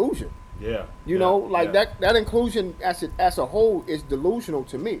like delusion. Yeah. That inclusion as a whole is delusional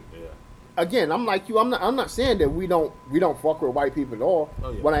to me. Yeah. Again, I'm like you. I'm not saying that we don't fuck with white people at all.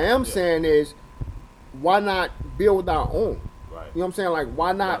 Oh, yeah. What I am saying is, why not build our own? Right. You know what I'm saying? Like,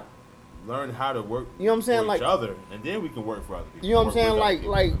 why not learn how to work for each other, and then we can work for other people. You know what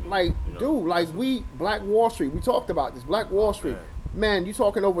I'm saying? Dude, Black Wall Street. We talked about this. Black Wall Street. Man, you're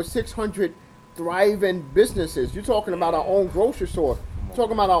talking over 600 thriving businesses. You're talking about our own grocery store. You're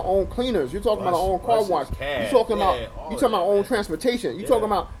talking about our own cleaners. You're talking about our own car wash. You're talking about our own transportation. You're talking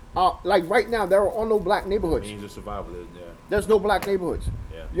about Like right now, there are no black neighborhoods. Means of survival, yeah. There's no black neighborhoods.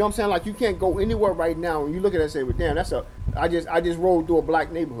 Yeah. You know what I'm saying? Like you can't go anywhere right now and you look at it and say, "Well, damn, I just rolled through a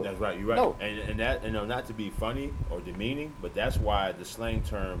black neighborhood." That's right. You're right. No. And that, not to be funny or demeaning, but that's why the slang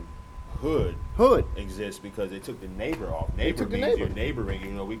term hood exists, because they took the neighbor off. Neighbor means you're neighboring.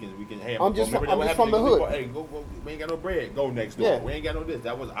 You know, we can. Hey, I'm just from the hood. Hey, go. We ain't got no bread. Go next door. Yeah. We ain't got no this.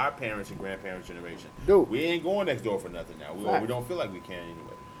 That was our parents and grandparents' generation. Dude, we ain't going next door for nothing now. We don't feel like we can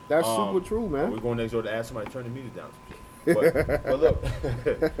anyway. That's super true, man. We're going next door to ask somebody to turn the music down. But look,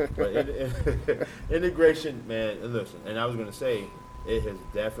 integration, man. Listen, and I was gonna say it has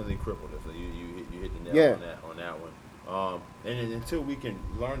definitely crippled us. So you hit the nail on that one. And until we can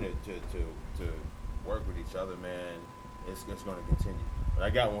learn it to work with each other, man, it's going to continue. But I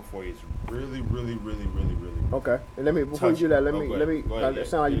got one for you. It's really. Okay. And before you do that, let me. It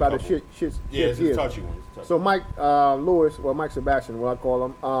sounds like you about to shit. Yeah, it's a touchy one. So Mike Lewis, Mike Sebastian, what I call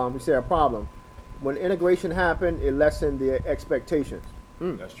him, he said a problem. When integration happened, it lessened the expectations.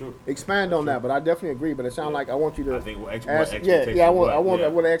 That's true. Expand on that, but I definitely agree. But it sounds like I want you to. I think ask, I want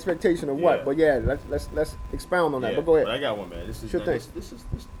an expectation of what. But let's expound on that. But go ahead. But I got one, man. This is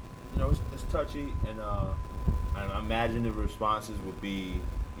it's touchy, and I imagine the responses would be,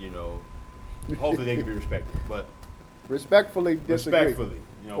 hopefully they can be respected, but respectfully disagree,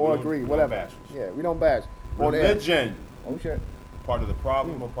 or agree, whatever. Bash. Yeah, we don't bash. Religion. Oh shit. Part of the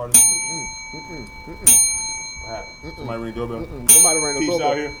problem or part of the solution? What happened? Somebody ring the doorbell. Somebody ring the doorbell. Pizza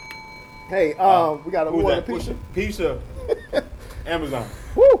out here. Hey, we got a order pizza. Pizza. Amazon.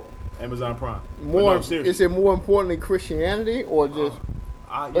 Woo. Amazon Prime. Is it more importantly Christianity or just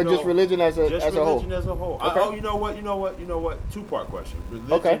just religion as a whole? Just religion as a whole. Okay. You know what? Two-part question.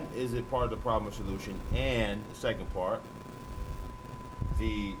 Religion, is it part of the problem or solution? And the second part,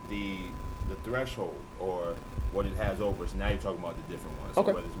 the threshold or what it has over us. Now you're talking about the different ones.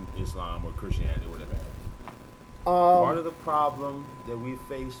 Okay. So whether it's Islam or Christianity or whatever. Part of the problem that we've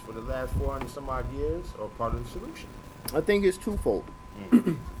faced for the last 400 some odd years, or part of the solution? I think it's twofold.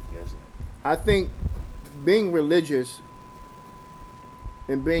 Yes. I think being religious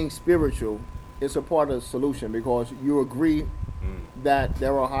and being spiritual is a part of the solution, because you agree that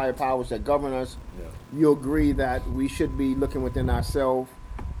there are higher powers that govern us. Yeah. You agree that we should be looking within ourselves,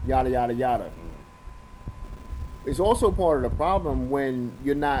 yada, yada, yada. It's also part of the problem when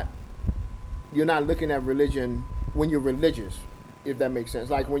you're not looking at religion when you're religious, if that makes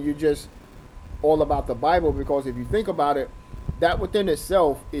sense. Like when you're just all about the Bible, because if you think about it, that within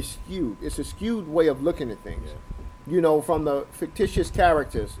itself is skewed. It's a skewed way of looking at things. Yeah. From the fictitious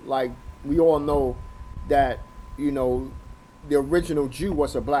characters, like we all know that, the original Jew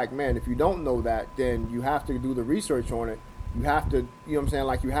was a black man. If you don't know that, then you have to do the research on it. You have to,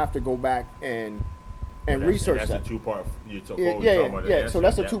 like you have to go back and research that. That's a two-part. Yeah. So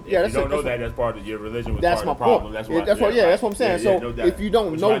that's a two. Yeah, if you don't know that, that's part of your religion. That's my problem. That's what I'm saying. So if you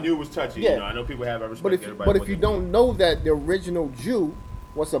don't know, I knew it was touchy. I know people have respect. But if you don't know that the original Jew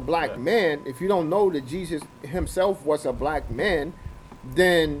was a black man, if you don't know that Jesus himself was a black man,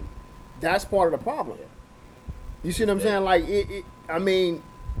 then that's part of the problem. You see what I'm saying? Like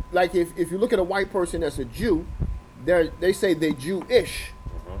like if you look at a white person as a Jew, they say they're Jewish.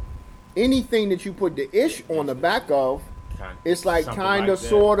 Anything that you put the ish on the back of, it's like kind of,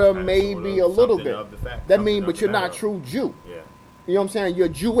 sort of, maybe a little bit. That means, but you're not true Jew. Yeah. You know what I'm saying? You're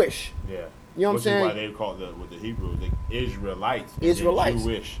Jewish. Yeah. You know what I'm saying? Which is why they call with the Hebrew, the Israelites.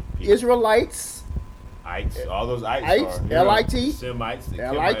 Jewish people. Israelites. Ites. All those ites are. L-I-T. Semites.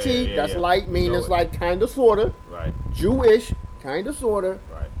 L-I-T. That's light, meaning it's like kind of, sort of. Right. Jewish, kind of, sort of.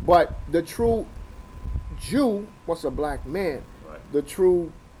 Right. But the true Jew was a black man. Right. The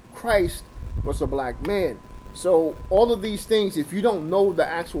true Christ was a black man. So all of these things, if you don't know the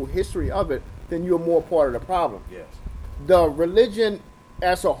actual history of it, then you're more part of the problem. Yes. The religion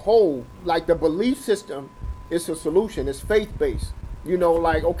as a whole, like the belief system, is a solution. It's faith-based.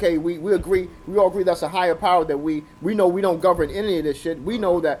 Like, okay, we all agree that's a higher power that we know we don't govern any of this shit. We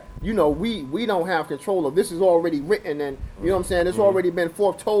know that, we don't have control of this. Is already written, and you know what I'm saying? It's already been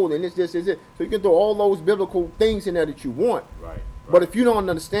foretold, and this is it. So you can throw all those biblical things in there that you want. Right. But if you don't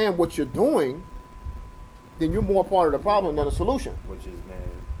understand what you're doing, then you're more part of the problem than the solution. Which is, man.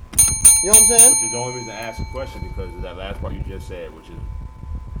 You know what I'm saying? Which is the only reason I asked the question, because of that last part you just said, which is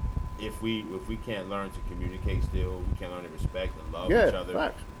if we can't learn to communicate still, we can't learn to respect and love each other,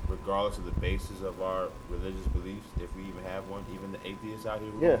 facts. Regardless of the basis of our religious beliefs, if we even have one, even the atheists out here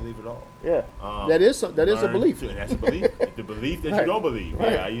who don't believe at all. Yeah. That is a belief. And that's a belief. The belief that you don't believe.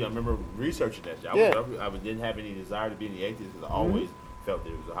 Right. I remember researching that. I didn't have any desire to be any atheist, because I always felt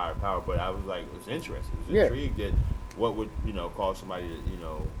that it was a higher power, but I was like, it was interesting. I was intrigued what would cause somebody to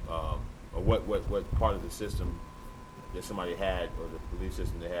or what part of the system that somebody had, or the belief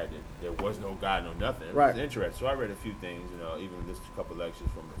system they had, that there was no God, no nothing. It was interesting. So I read a few things, even just a couple of lectures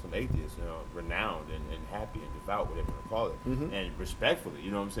from some atheists, renowned and happy and devout, whatever you want to call it, and respectfully,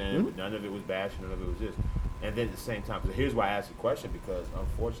 you know what I'm saying? But none of it was bashing, none of it was this. And then at the same time, so here's why I asked the question, because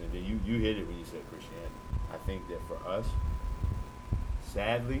unfortunately, you hit it when you said Christianity. I think that for us,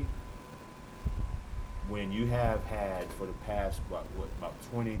 sadly, when you have had for the past about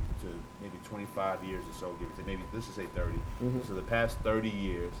 20 to maybe 25 years or so, give it to maybe let's just say 30. So the past 30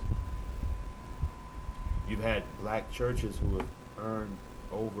 years, you've had black churches who have earned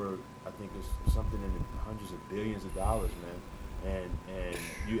over, I think it's something in the hundreds of billions of dollars, man. And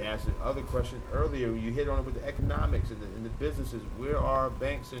you asked the other question earlier. You hit on it with the economics and the businesses. Where are our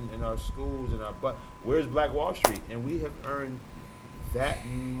banks and our schools and where's Black Wall Street? And we have earned that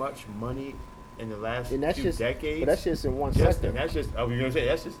much money in the last few decades. But that's just in one sector. And that's just, you're going to say,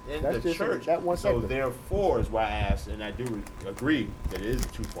 that's just in the church. That one sector. So therefore is why I asked, and I do agree that it is a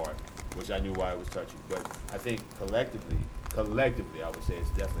two-part, which I knew why it was touchy. But I think collectively, I would say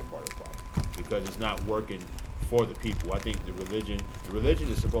it's definitely part of the problem, because it's not working for the people. I think the religion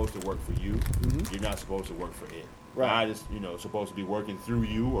is supposed to work for you. You're not supposed to work for it. God is, supposed to be working through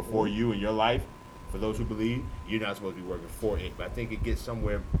you or for you in your life. For those who believe, you're not supposed to be working for it. But I think it gets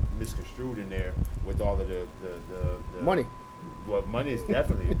somewhere misconstrued in there with all of the money. Well, money is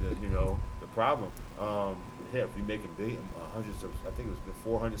definitely the problem. If you're making hundreds of, I think it was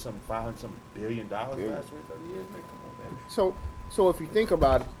 400 something, 500 something $billion last week, 30 years, man, come on, man. So if you think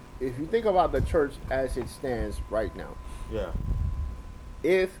about the church as it stands right now,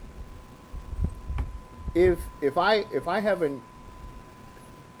 if I haven't,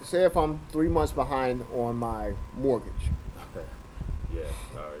 say if I'm 3 months behind on my mortgage,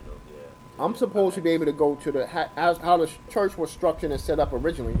 I'm supposed to be able to go to how the church was structured and set up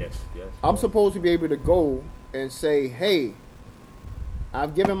originally. Yes. I'm supposed to be able to go and say, hey,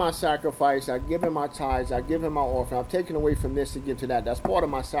 I've given my sacrifice, I've given my tithes, I've given my offering, I've taken away from this to give to that. That's part of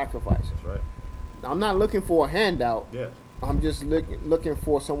my sacrifice. That's right. I'm not looking for a handout. Yes. I'm just looking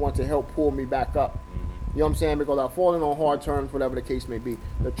for someone to help pull me back up. You know what I'm saying? Because I've fallen on hard terms, whatever the case may be.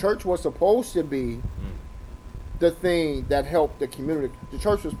 The church was supposed to be the thing that helped the community. The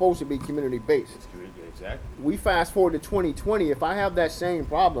church was supposed to be community-based. Exactly. We fast forward to 2020. If I have that same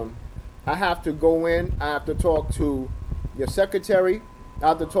problem, I have to go in, I have to talk to your secretary, I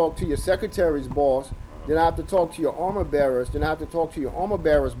have to talk to your secretary's boss, then I have to talk to your armor bearers, then I have to talk to your armor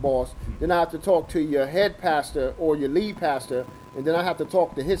bearer's boss, then I have to talk to your head pastor or your lead pastor, and then I have to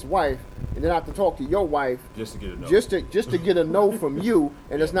talk to his wife, and then I have to talk to your wife just to get a no. Just to get a no from you,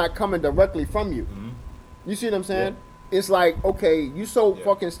 and it's not coming directly from you. You see what I'm saying? It's like, okay, you so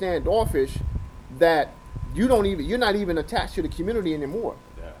fucking standoffish that you're not even attached to the community anymore.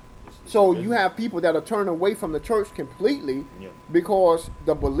 So you have people that are turning away from the church completely because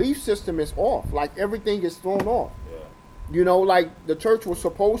the belief system is off. Like everything is thrown off. Like the church was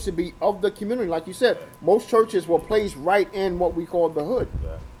supposed to be of the community. Like you said, most churches were placed right in what we call the hood.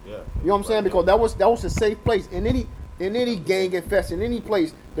 You know what I'm saying? Because that was a safe place. In any gang infest, in any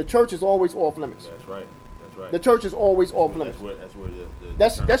place, the church is always off limits. That's right. The church is always off limits.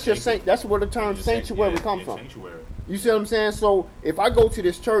 That's where the term sanctuary comes from. You see what I'm saying? So if I go to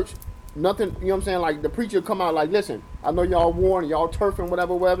this church, nothing, you know what I'm saying? Like the preacher come out like, listen, I know y'all warring, y'all turfing,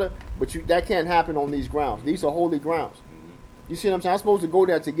 whatever, but that can't happen on these grounds. These are holy grounds. You see what I'm saying? I'm supposed to go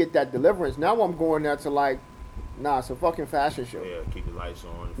there to get that deliverance. Now I'm going there to like, nah, it's a fucking fashion show. Yeah, keep the lights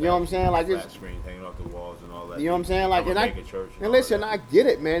on. You know what I'm saying? Like it's screen hanging off the walls and all that. You know what I'm saying? Like, and listen, I get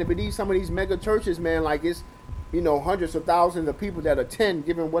it, man. But some of these mega churches, man, like it's, hundreds of thousands of people that attend,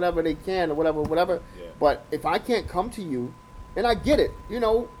 giving whatever they can or whatever. Yeah. But if I can't come to you, and I get it,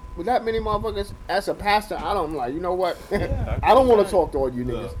 with that many motherfuckers, as a pastor, I'm like, you know what? I don't want to talk to all you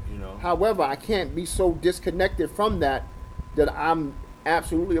niggas. However, I can't be so disconnected from that I'm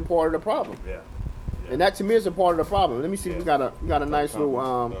absolutely a part of the problem. Yeah. And that to me is a part of the problem. Let me see if we got a nice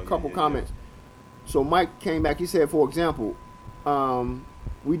little couple comments. So Mike came back. He said, for example,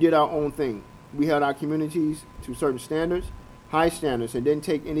 we did our own thing. We held our communities to certain standards, high standards, and didn't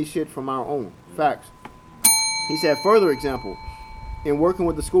take any shit from our own. Facts. He said, further example, in working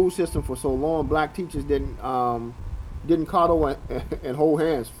with the school system for so long, black teachers didn't coddle and hold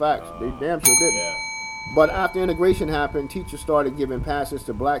hands. Facts. They damn sure didn't. Yeah. But after integration happened, teachers started giving passes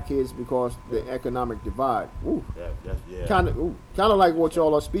to black kids because the economic divide. Ooh. Kind of like what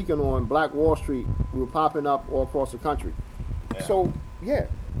y'all are speaking on, Black Wall Street. We were popping up all across the country. Yeah.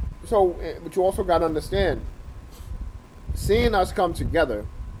 So, but you also got to understand, seeing us come together,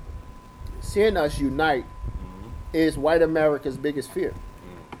 seeing us unite, is white America's biggest fear.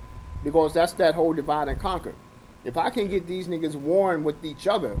 Because that's that whole divide and conquer. If I can get these niggas warring with each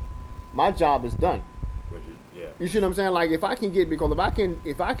other, my job is done. You see what I'm saying? Like if I can get, because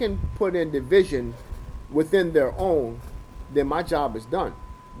if I can put in division within their own, then my job is done.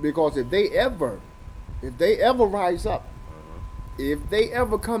 Because if they ever rise up, if they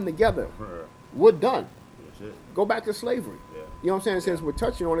ever come together, we're done. Go back to slavery. You know what I'm saying? Since we're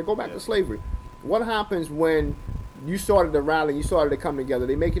touching on it, go back to slavery. What happens when you started to rally, you started to come together?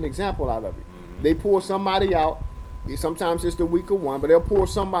 They make an example out of it. They pull somebody out. Sometimes it's the weaker one, but they'll pull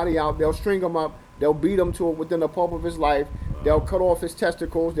somebody out. They'll string them up. They'll beat him to it within the pulp of his life. They'll cut off his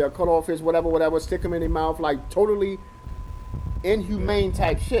testicles. They'll cut off his whatever, stick him in their mouth, like totally inhumane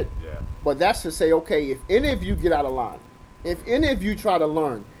type shit. But that's to say, okay, if any of you get out of line, if any of you try to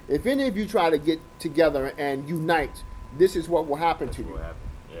learn, if any of you try to get together and unite, this is what will happen to you.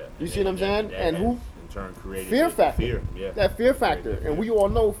 You see what I'm saying? And who? In turn, created fear factor. That fear factor. And we all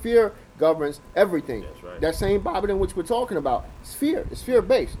know fear governs everything. That's right. That same Bible in which we're talking about, it's fear. It's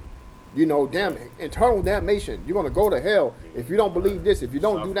fear-based. You know, internal damnation. You're going to go to hell if you don't believe this, if you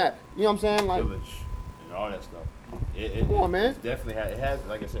don't do that. You know what I'm saying? Like, village and all that stuff. Come on, man. It definitely it has,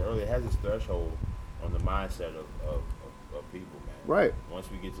 like I said earlier, it has its threshold on the mindset of people, man. Right. Once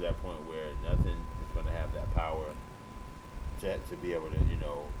we get to that point where nothing is going to have that power to be able to,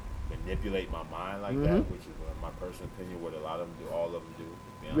 manipulate my mind like that, which is my personal opinion, what a lot of them do, all of them do,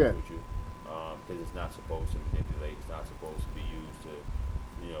 to be honest with you. Because it's not supposed to manipulate. It's not supposed to be used to,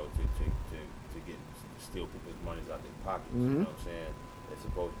 to steal people's money out their pockets. You know what I'm saying? It's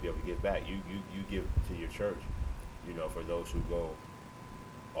supposed to be able to give back. You give to your church, for those who go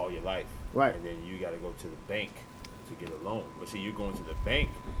all your life. Right. And then you got to go to the bank to get a loan. But see, you're going to the bank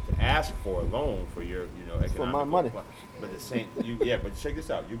to ask for a loan for your, economic. For my money. But but check this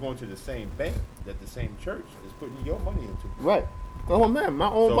out. You're going to the same bank that the same church is putting your money into. Right. Oh man, my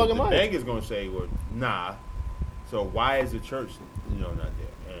own fucking money. The bank is going to say, well, nah. So why is the church, not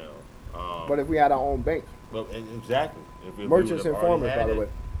there? But if we had our own bank. Well, exactly. If Merchants and Farmers, by the way.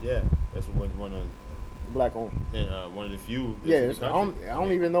 Yeah, that's one of black owned. And one of the few. Yeah, I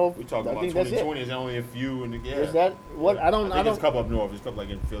don't even know. We talking about 2020. There's only a few in the. Yeah. Is that what? I don't. There's a couple up north. There's a couple like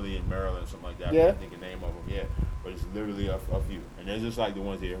in Philly and Maryland, something like that. Yeah. I think the name of them. Yeah, but it's literally a few, and they're just like the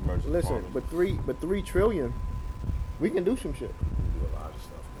ones here. Listen, but 3 trillion, we can do some shit. We can do a lot of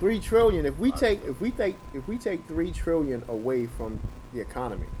stuff. 3 trillion. If we take 3 trillion away from the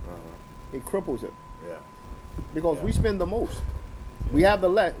economy, it cripples it. Yeah. Because we spend the most. Yeah. We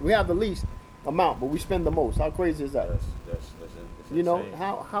have the least amount, but we spend the most. How crazy is that? That's insane.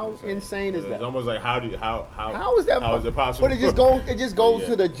 How insane is that? It's almost like how is that? How is it possible? But it just goes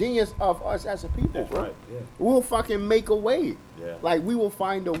to the genius of us as a people, that's bro. Right. Yeah. We'll fucking make a way. Yeah. Like we will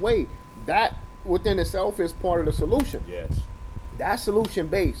find a way. That within itself is part of the solution. Yes. That's solution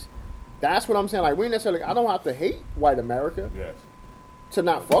based. That's what I'm saying. Like we necessarily, I don't have to hate white America. Yes. To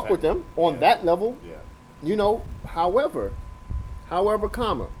not fuck with them on that level. Yeah. However,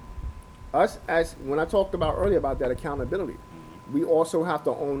 comma, us as when I talked about earlier about that accountability, we also have to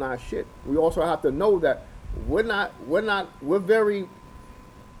own our shit. We also have to know that we're very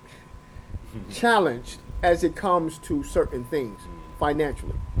challenged as it comes to certain things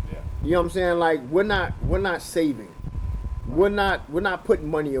financially. Yeah. You know what I'm saying? Like we're not saving. We're not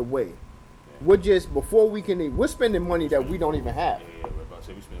putting money away. Yeah. We're just we're spending money that we don't even have. Yeah, we're about to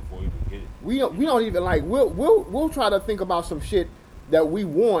say we spend before we even get it. We don't even like we'll try to think about some shit that we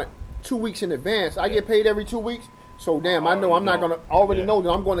want 2 weeks in advance. I get paid every 2 weeks, so damn, I know I'm not gonna know that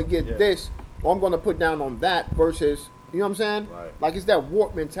I'm gonna get this or I'm gonna put down on that versus, you know what I'm saying? Right. Like it's that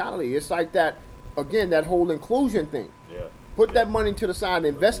warped mentality. It's like that again, that whole inclusion thing. Yeah. Put that money to the side,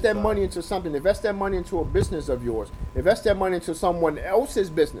 invest that money into something, invest that money into a business of yours, invest that money into someone else's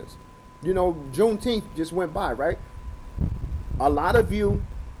business. Juneteenth just went by, right? A lot of you,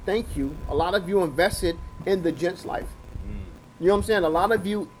 thank you, a lot of you invested in the gent's life. You know what I'm saying? A lot of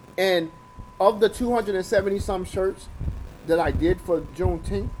you, and of the 270 some shirts that I did for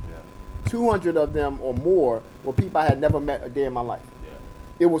Juneteenth, 200 of them or more were people I had never met a day in my life. Yeah.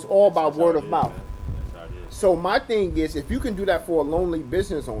 It was all by word of mouth. So my thing is, if you can do that for a lonely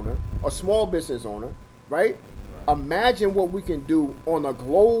business owner, a small business owner, right? Imagine what we can do on a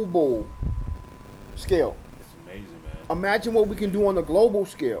global scale. It's amazing, man. Imagine what we can do on a global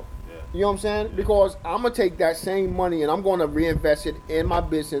scale. Yeah. You know what I'm saying? Yeah. Because I'm going to take that same money and I'm going to reinvest it in my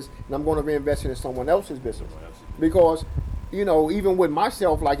business and I'm going to reinvest it in someone else's business. Because, even with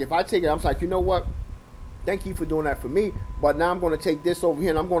myself, like if I take it, I'm like, you know what? Thank you for doing that for me. But now I'm going to take this over here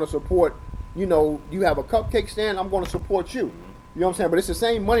and I'm going to support, you have a cupcake stand, I'm going to support you. You know what I'm saying? But it's the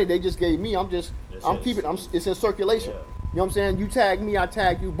same money they just gave me. I'm just It's in circulation. Yeah. You know what I'm saying? You tag me, I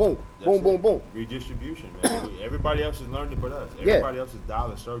tag you. Boom, boom. Redistribution, man. Everybody else is learning but us. Everybody else's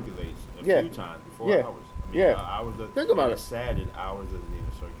dollar circulates a few times before ours. I mean, ours. Think about it. Sad that ours doesn't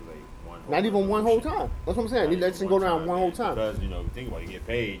even circulate one. Not even one whole time. That's what I'm saying. It doesn't go around one whole time. Because think about it, you get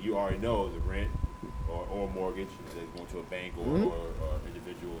paid, you already know the rent or mortgage that's going to a bank or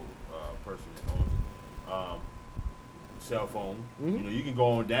individual person that owns it. Cell phone, you can go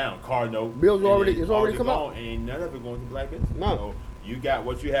on down. Car note, bills already come out, and none of it going to black business. No, you got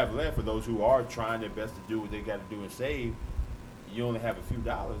what you have left for those who are trying their best to do what they got to do and save. You only have a few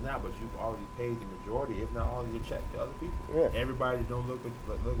dollars now, but you've already paid the majority, if not all of your check to other people. Yeah. Everybody don't look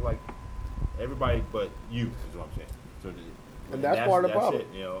like everybody, but you is what I'm saying. So, and that's part of the problem. It,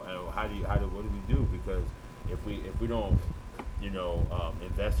 and what do we do? Because if we don't,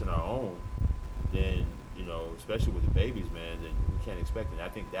 invest in our own, then. Especially with the babies, man, then we can't expect it. And I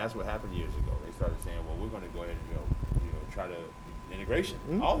think that's what happened years ago. They started saying, well, we're going to go ahead and, try to integration.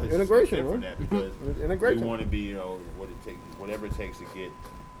 All this integration, for that because we want to be, whatever it takes to get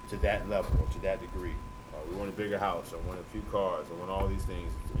to that level or to that degree. We want a bigger house. I want a few cars. I want all these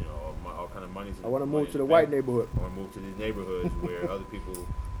things, all kind of money. I want to move to the white neighborhood. I want to move to these neighborhoods where other people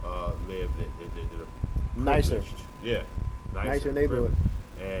live that are nicer. Yeah. Nicer neighborhood.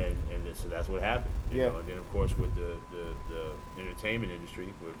 And so that's what happened. And then of course with the entertainment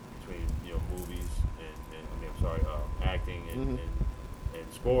industry, between movies and acting and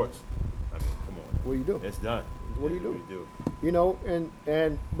sports. I mean, come on. What do you do? It's done. What do you do?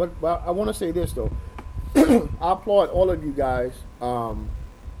 But I want to say this though. I applaud all of you guys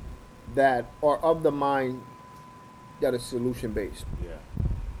that are of the mind that is solution based. Yeah.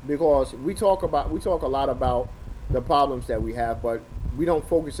 Because we talk a lot about the problems that we have, but we don't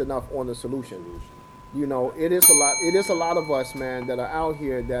focus enough on the solution. It is a lot of us, man, that are out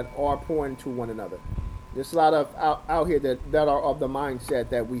here that are pouring to one another. There's a lot of out here that are of the mindset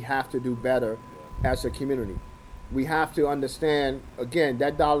that we have to do better as a community. We have to understand, again,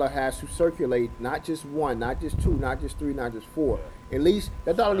 that dollar has to circulate not just one, not just two, not just three, not just four. Yeah. At least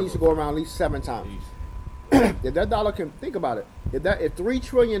that dollar needs to go around at least 7 times. If that dollar can, think about it, if $3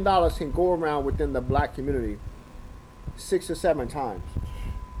 trillion can go around within the black community 6 or 7 times,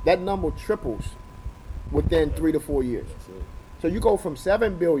 that number triples within 3 to 4 years. So you go from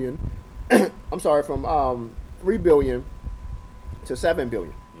 7 billion, from 3 billion to 7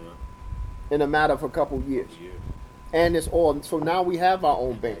 billion in a matter of a couple of years. And it's all, so now we have our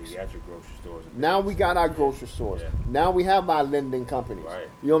own banks. You got your grocery stores. Now we got our grocery stores. Yeah. Now we have our lending companies. Right.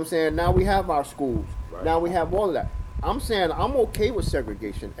 You know what I'm saying? Now we have our schools. Right. Now we have all of that. I'm saying I'm okay with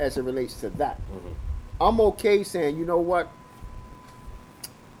segregation as it relates to that. Mm-hmm. I'm okay saying, you know what?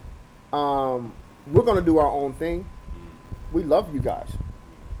 We're going to do our own thing. We love you guys.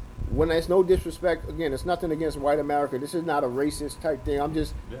 When there's no disrespect, again, it's nothing against white America. This is not a racist type thing. I'm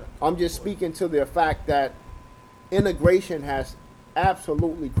just speaking to the fact that integration has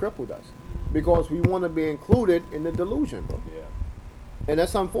absolutely crippled us because we want to be included in the delusion, bro. Yeah. And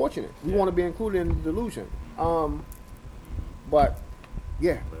that's unfortunate. We want to be included in the delusion. But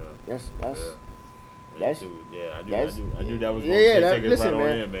yeah, that's I knew that was listen,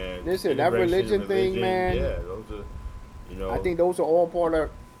 man. In, man. Listen, that religion thing, man. Yeah, those are, I think those are all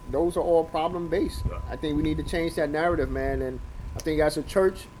problem based. Yeah. I think we need to change that narrative, man. And I think as the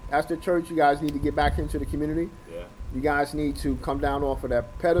church, you guys need to get back into the community. Yeah. You guys need to come down off of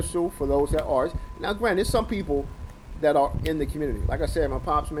that pedestal for those that are. Now, granted, there's some people that are in the community. Like I said, my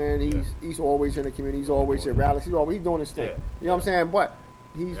pops, man, he's always in the community. He's always at rallies. He's doing his thing. Yeah. You know what I'm saying? But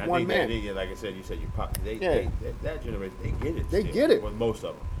he's one man. Like I said, you said your pop. That generation, they get it. They get it. Well, most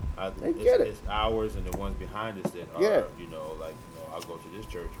of them. They get it. It's ours and the ones behind us that are, I'll go to this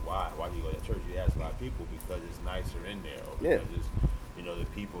church. Why do you go to that church? You ask a lot of people because it's nicer in there. Or because it's, the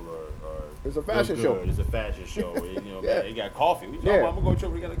people are it's a fashion show. It's a fashion show. They got coffee. I'm going to go to church.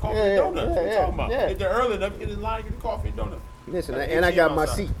 We got a coffee and donuts. What you talking about? Get there early enough, get in line, get a coffee and donuts. Listen, and I got my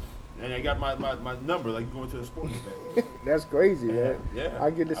seat. And I got my number, like going to the sports event. That's crazy, man. Yeah. I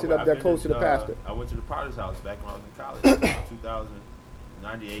get to sit up there close to the pastor. I went to the Potter's house back when I was in college,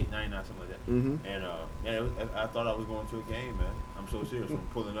 2098, 99, something like that. Mm-hmm. And I thought I was going to a game, man. I'm so serious. I'm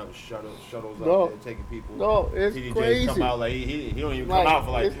pulling up shuttles up there, taking people. No, it's TDJs crazy. Come out like he don't even come out for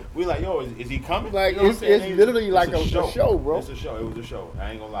like. We like, yo, is he coming? Like it's literally like a show, bro. It's a show. It was a show.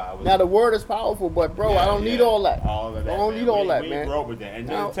 I ain't gonna lie. Now the word is powerful, but bro, I don't need all that. All of that. I don't need all that, man. We grow with that. And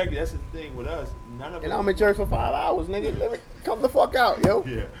now, that's the thing with us. None of it. And I'm in church for 5 hours, nigga. Come the fuck out, yo.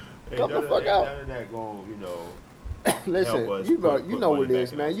 Yeah. Come the fuck out. None of that going, Listen, you know what it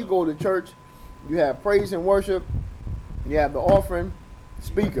is, man. You go to church, you have praise and worship, you have the offering,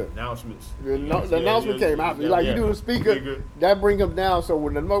 speaker. Announcements. The announcement came out. You do the speaker, that bring them down. So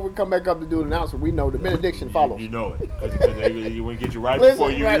when the mother come back up to do the announcement, we know the benediction follows. You know it. Because they want to get you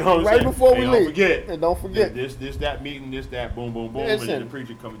before you. Right before we leave. Don't forget. This, that meeting, that, boom, boom, boom. Listen, and then the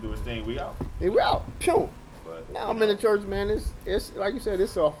preacher come and do his thing. We out. We out. Pew. Now I'm in the church, man. It's like you said,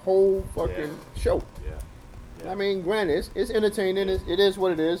 it's a whole fucking show. Yeah. I mean, granted, it's entertaining. It is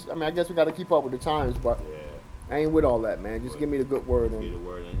what it is. I mean, I guess we got to keep up with the times, but I ain't with all that, man. Just give me the good word. And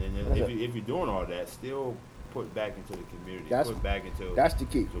if you're doing all that, still put back into the community. That's the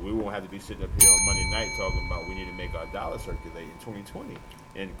key. So we won't have to be sitting up here on Monday night talking about we need to make our dollar circulate in 2020.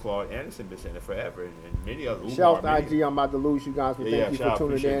 And Claude Anderson been saying it forever, and many others. Shout out to IG. I'm about to lose you guys, but thank you for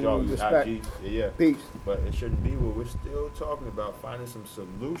tuning in. Respect. IG, peace. But it shouldn't be where we're still talking about finding some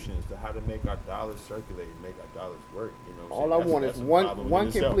solutions to how to make our dollars circulate and make our dollars work. You know, all I want is one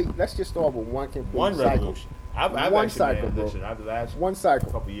complete. Let's just start with one complete one cycle. Revolution. I've one actually, cycle, man, bro. listen, I've the last one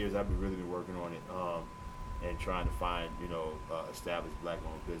cycle. couple of years, I've really been working on it, and trying to find, established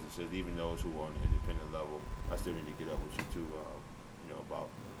black-owned businesses, even those who are on the independent level. I still need to get up with you too, about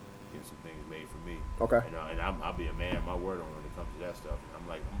getting some things made for me. Okay. And I'll be a man, my word on when it comes to that stuff.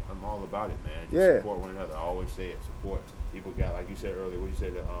 I'm all about it, man. Support one another. I always say it. Support. People got, like you said earlier, what you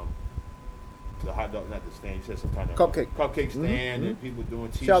said, the hot dog, not the stand. You said some kind of cupcake stand, and people doing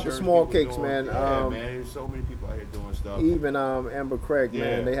t-shirts. Shout out to Small Cakes, man. Man, there's so many people out here doing stuff. Even Amber Craig,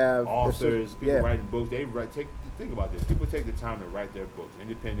 man. They have authors, people writing books. Think about this. People take the time to write their books.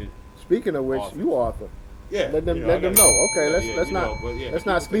 Independent. Speaking of which, authors. you author. Yeah, let them know. Okay, let's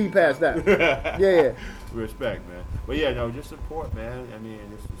not speed past that. Yeah. Respect, man. But just support, man. I mean,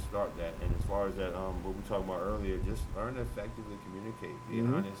 just to start that. And as far as that, what we talked about earlier, just learn to effectively communicate. Be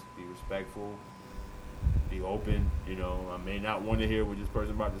honest. Be respectful. Be open. I may not want to hear what this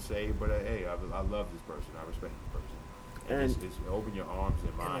person's about to say, but hey, I love this person. I respect this person. And it's open your arms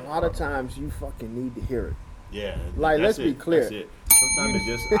and mind. A lot of times, you fucking need to hear it. Yeah. Let's be clear. That's it. Sometimes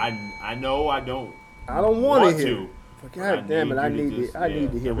it's just I know I don't want to hear. But God damn it, I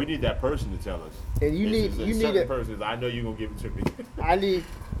need to hear. We need that person to tell us. And you need a person. I know you're gonna give it to me.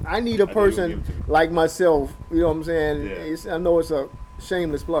 I need a person like myself. You know what I'm saying? Yeah. I know it's a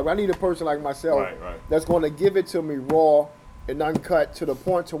shameless plug. But I need a person like myself right. that's going to give it to me raw and uncut to the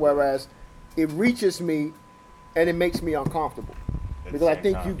point to whereas it reaches me and it makes me uncomfortable. Because I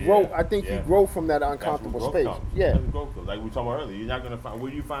think you grow. I think you grow from that uncomfortable space. Yeah. Like we talked about earlier, you're not gonna find. Where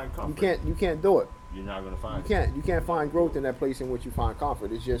do you find comfort? You can't do it. You're not gonna find. You can't find growth in that place in which you find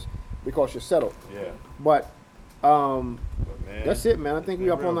comfort. It's just because you're settled. Yeah. But man, that's it, man. I think we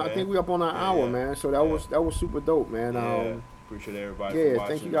up on. I think we up on our hour, man. So that was super dope, man. Appreciate everybody. Yeah. For watching,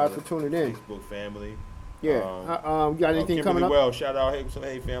 thank you guys for tuning in. Facebook family. Yeah. You got anything coming up? Well, shout out,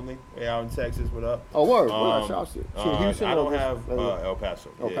 hey family, hey out in Texas, what up? Oh, word. Shout out to Houston. I don't have El Paso.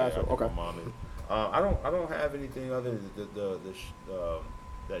 El Paso. Okay. My mom is. I don't have anything other than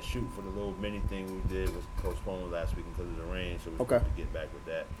that shoot for the little mini thing we did was postponed last week because of the rain, so we're supposed to get back with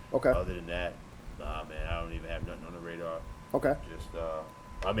that. Okay. Other than that, nah, man, I don't even have nothing on the radar. Okay. Just,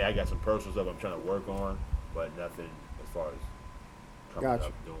 I got some personal stuff I'm trying to work on, but nothing as far as coming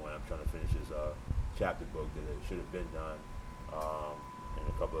up doing. I'm trying to finish this chapter book that it should have been done, and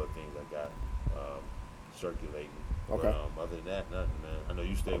a couple of things I got circulating. Okay. But, other than that, nothing, man. I know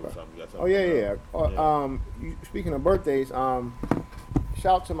you stayed with something. You got something. Speaking of birthdays,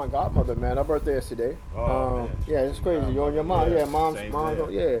 shout out to my godmother, man. Her birthday is today. Man. Yeah, it's crazy. You and your mom. Yeah, mom's.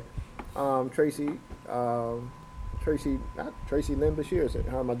 Tracy Lynn Bashir.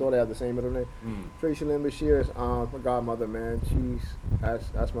 Her and my daughter have the same middle name. Tracy Lynn Bashir is my godmother, man.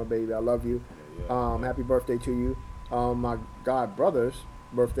 That's my baby. I love you. Happy birthday to you. My god brother's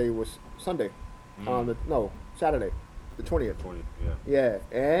birthday was Sunday. Saturday, the 20th. Yeah,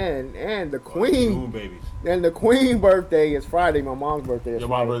 and the Queen. Babies. And the Queen birthday is Friday. My mom's birthday is Your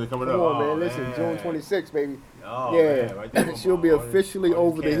Friday. mom's birthday coming up. Come on, man. Listen, June 26th, baby. Oh, yeah. Man, right there, she'll be officially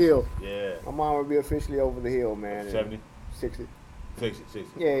over the hill. Yeah. My mom will be officially over the hill, man. 70? 60. 60.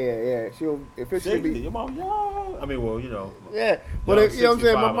 Yeah. She'll officially 60. be. Your mom young. I mean, well, Yeah, but you know what I'm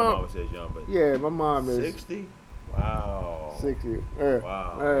saying? My mom says young, but yeah, my mom is 60. Wow. 60.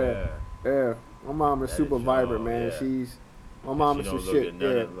 Wow. Yeah. My mom is super vibrant, man. Yeah. My mom is some shit.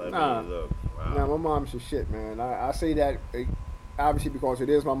 Wow. Nah, my mom's some shit, man. I say that obviously because it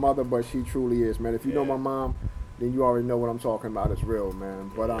is my mother, but she truly is, man. If you know my mom, then you already know what I'm talking about. It's real,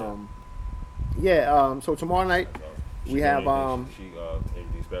 man. But so tomorrow night we have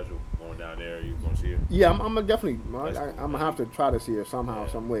anything special going down there? You gonna see her? Yeah, I'm definitely. I'm gonna have to try to see her somehow,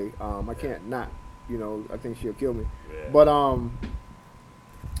 some way. I can't not. I think she'll kill me. Yeah. But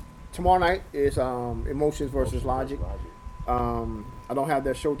tomorrow night is Emotions versus Logic. I don't have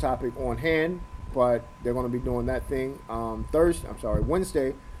that show topic on hand, but they're going to be doing that thing.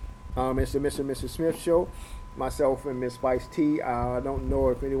 Wednesday, it's the Mr. and Mrs. Smith show. Myself and Miss Spice T. I don't know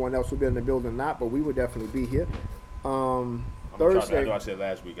if anyone else will be in the building or not, but we would definitely be here. Thursday. I know I said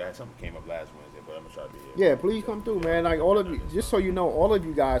last week. I had something came up last Wednesday, but I'm gonna try to be here. Yeah, please come through, man. Like all of you, just so you know, all of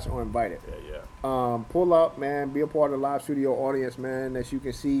you guys are invited. Yeah. Pull up, man. Be a part of the live studio audience, man. As you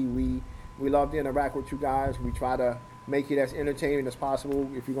can see, we love to interact with you guys. We try to make it as entertaining as possible.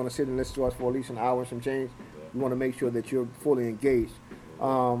 If you're gonna sit and listen to us for at least an hour and some change, we want to make sure that you're fully engaged.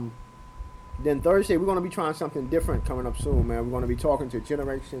 Then Thursday, we're going to be trying something different coming up soon, man. We're going to be talking to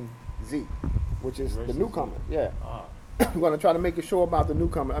Generation Z, which is the newcomer. Yeah. We're going to try to make a show about the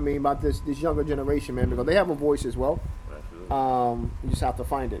newcomer. I mean, about this younger generation, man, because they have a voice as well. You just have to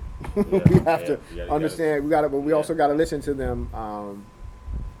find it. We have to understand. We also got to listen to them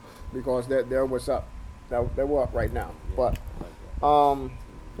because they're what's up. They're up right now. But let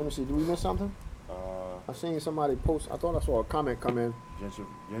me see. Did we miss something? I seen somebody post. I thought I saw a comment come in.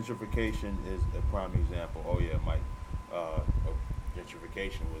 Gentrification is a prime example. Oh yeah, Mike.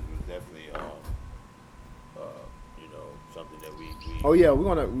 Gentrification was definitely something that we. Oh yeah, we're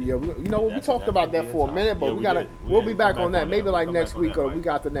gonna. Yeah, we talked about that for a minute, but we'll be back on that. Maybe like next week or we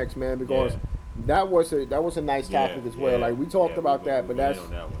got the next, man, because that was a nice topic as well. Like we talked about that, but that's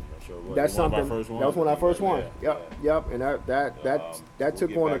something. That was one of our first ones. Yep, and that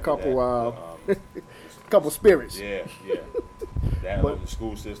took on a couple spirits. Yeah. That was the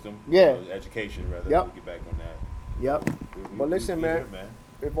school system. Yeah. Education, rather. Yep. We'll get back on that. Yep. But listen, man.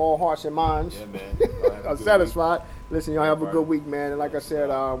 If all hearts and minds are satisfied, listen, y'all have a good week, man. And like I said,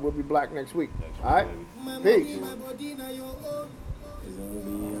 we'll be back next week. All right? Peace.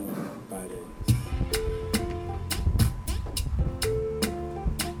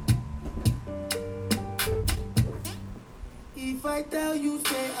 If I tell you,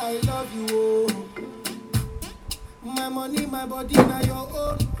 say I love you, oh. My money, my body, now your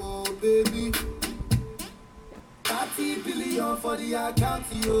own, oh baby. 30 billion for the account,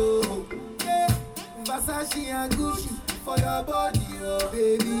 yo. Yeah. Versace and Gucci for your body, oh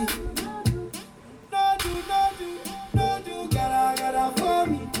baby. No do, gotta for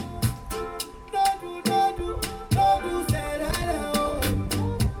me. No do, say that, oh.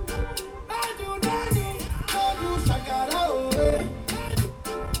 No do, shakara, oh.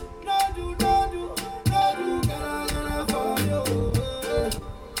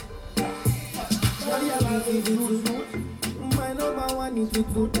 My number one is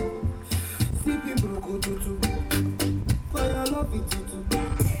tutu. Sipping broco tutu. For your love it tutu.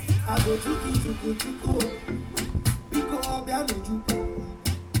 I go chuku. Pico up ya juju.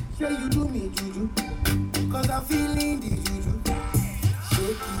 Say you do me juju. Cause I'm feeling the juju.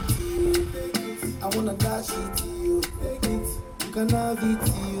 Shake it to you, take it. I wanna dash it to you, take it. You can have it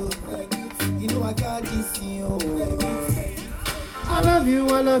to you, take it. You know I got this in you, take it. I love you.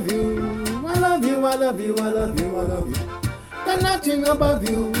 There's nothing above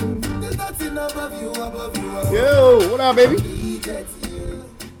you. Yo, what up, baby? I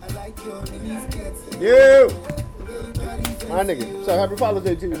like your miniskirt. Yo. My nigga. So happy Father's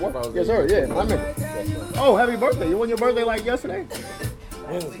Day to you. What? Yes, sir. Yeah, my nigga. Oh, happy birthday. You won your birthday like yesterday?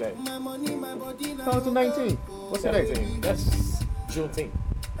 Wednesday. 2019. What's the date? That's Juneteenth.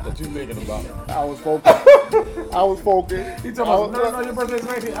 What you thinking about? I was focused. You talking about, no, your birthday's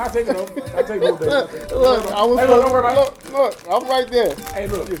 19. I'll take it over. I'll take it over. Look, I was don't worry about it. Look, I'm right there. Hey,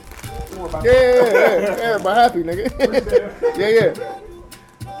 look. Don't worry about it. Yeah, but happy, nigga. Yeah.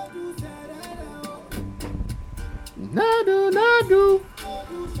 Nadu.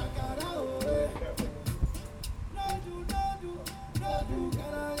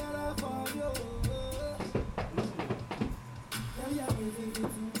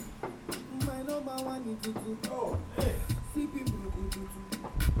 Oh, hey. Sipping broco tutu.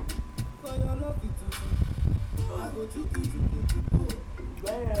 For your love it tutu. I go chuku.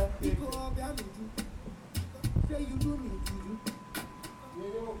 Pico up ya juju. Say you do me juju.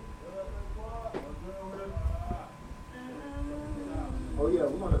 Oh yeah,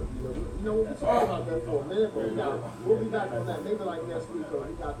 we're gonna. We'll be talking about that for a minute, but we'll be back on that. Maybe like next week, or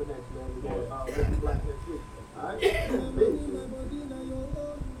we got the next man. We'll be back next week. All right.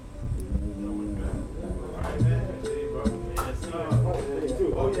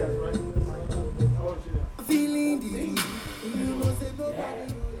 Feeling the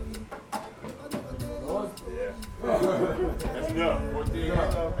That's enough.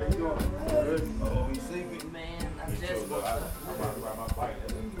 Oh, he's sleeping, man. I just woke up. I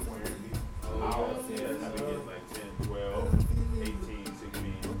get like 10, 12, 18,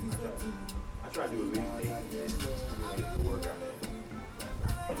 16. I try to do at least 8 work out there.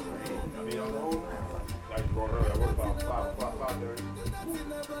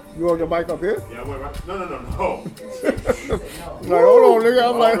 You on your bike up here? Yeah, I went right. No. Like, hold on, nigga.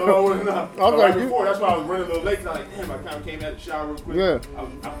 I'm like, before, that's why I was running a little late. I was like, damn, I kind of came out the shower real quick. Yeah.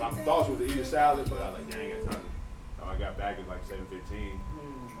 My thoughts was to eat a salad, but I was like, dang, I ain't got time. I got back at like 7:15.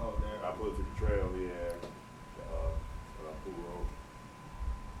 Oh, damn. I pulled to the trail, yeah. I pulled over.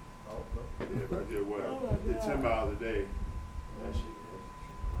 Yeah, I did well. I did 10 miles a day. That shit,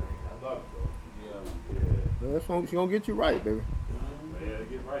 I love it, though. Yeah. That's she gonna get you right, baby. Yeah,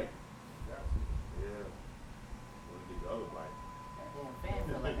 get right. Yeah. Want to get the other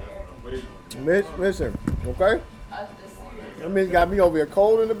right. Listen, okay? That means got me over here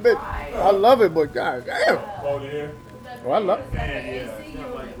cold in a bit. I love it, but god damn. Cold in here? Oh, I love it.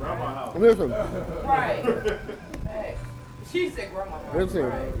 Like grandma's house. Listen. Right. Hey. She said grandma.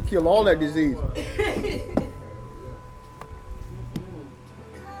 Listen, kill all that disease.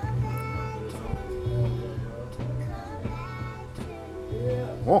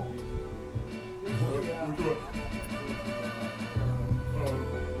 Oh.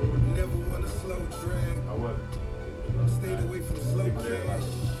 Never want a slow drag. Stayed away from slow cash.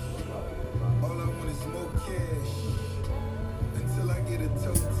 All I want is more cash. Until I get a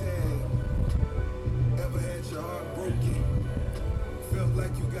toe tag. Ever had your heart broken? Felt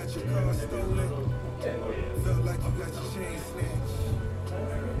like you got your car stolen. Felt like you got your chain snatched.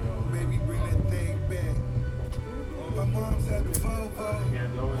 Baby, bring that thing back. My mom's had the Volvo.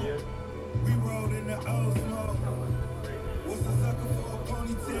 We rode in the Osmo. Was a sucker for a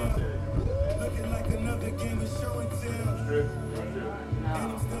ponytail. Looking like another game of show and tell. And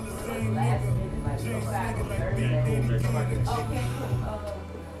I'm still the same nigga. James nigga like Big Daddy Kane.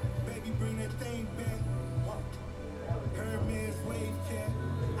 Baby, bring that thing back. Hermes wave cap.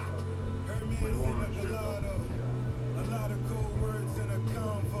 Hermes in a gelato. A lot of cold words in a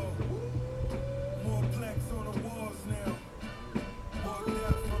convo. More plaques on the walls now. More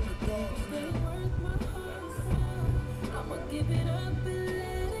death from the dogs now. I'ma give it up and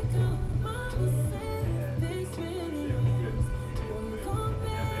let it go. Mama said this really is. Won't come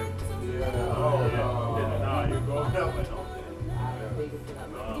back to me. Oh, yeah. Nah, you go help it. I'ma give it up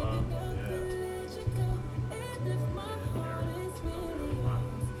and let you go. And if my heart is really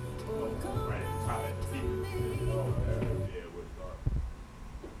yours, won't come back to me.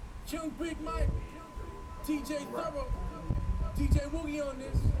 Young Big Mike, DJ Thorough, DJ Woogie on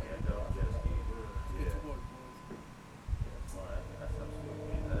this.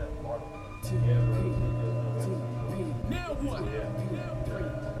 Now what?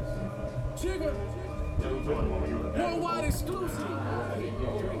 Jigger, worldwide exclusive.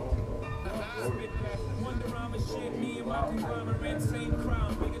 Wonderama shit, me and my conglomerate, same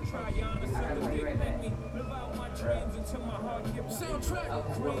crown, bigger Triana, something big, let me live out my dreams until my heart gets Soundtrack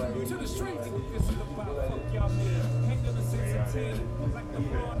to the streets. This is about fuck y'all man, hang on the 16, like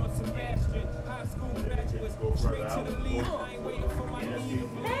LeBron or Sebastian, high school graduates, straight to the league, I ain't waiting for my knee to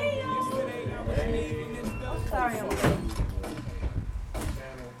bleed. Yesterday I was leaving this stuff. Sorry, I'm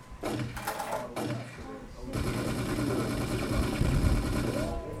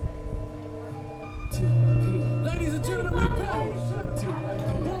Ladies and gentlemen, we back.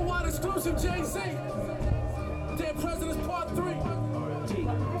 Worldwide exclusive Jay-Z. Dead Presidents Part 3.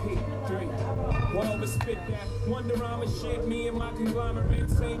 Well, we spit that Wonderama shit, me and my conglomerate,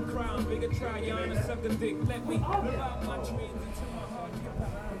 same crown, bigger Triana, suck the dick, let me live out my dreams until my heart gets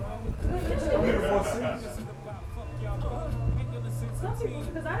Some people,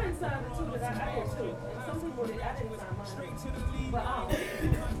 because I didn't sign the two that I did too. And some people did, I didn't sign mine. But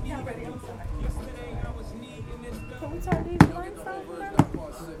yeah, ready, I'm sorry. Can we turn these lights on?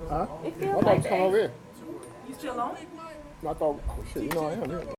 Huh? It I feels thought like come over here. You still on? I thought, oh shit, you know I am here.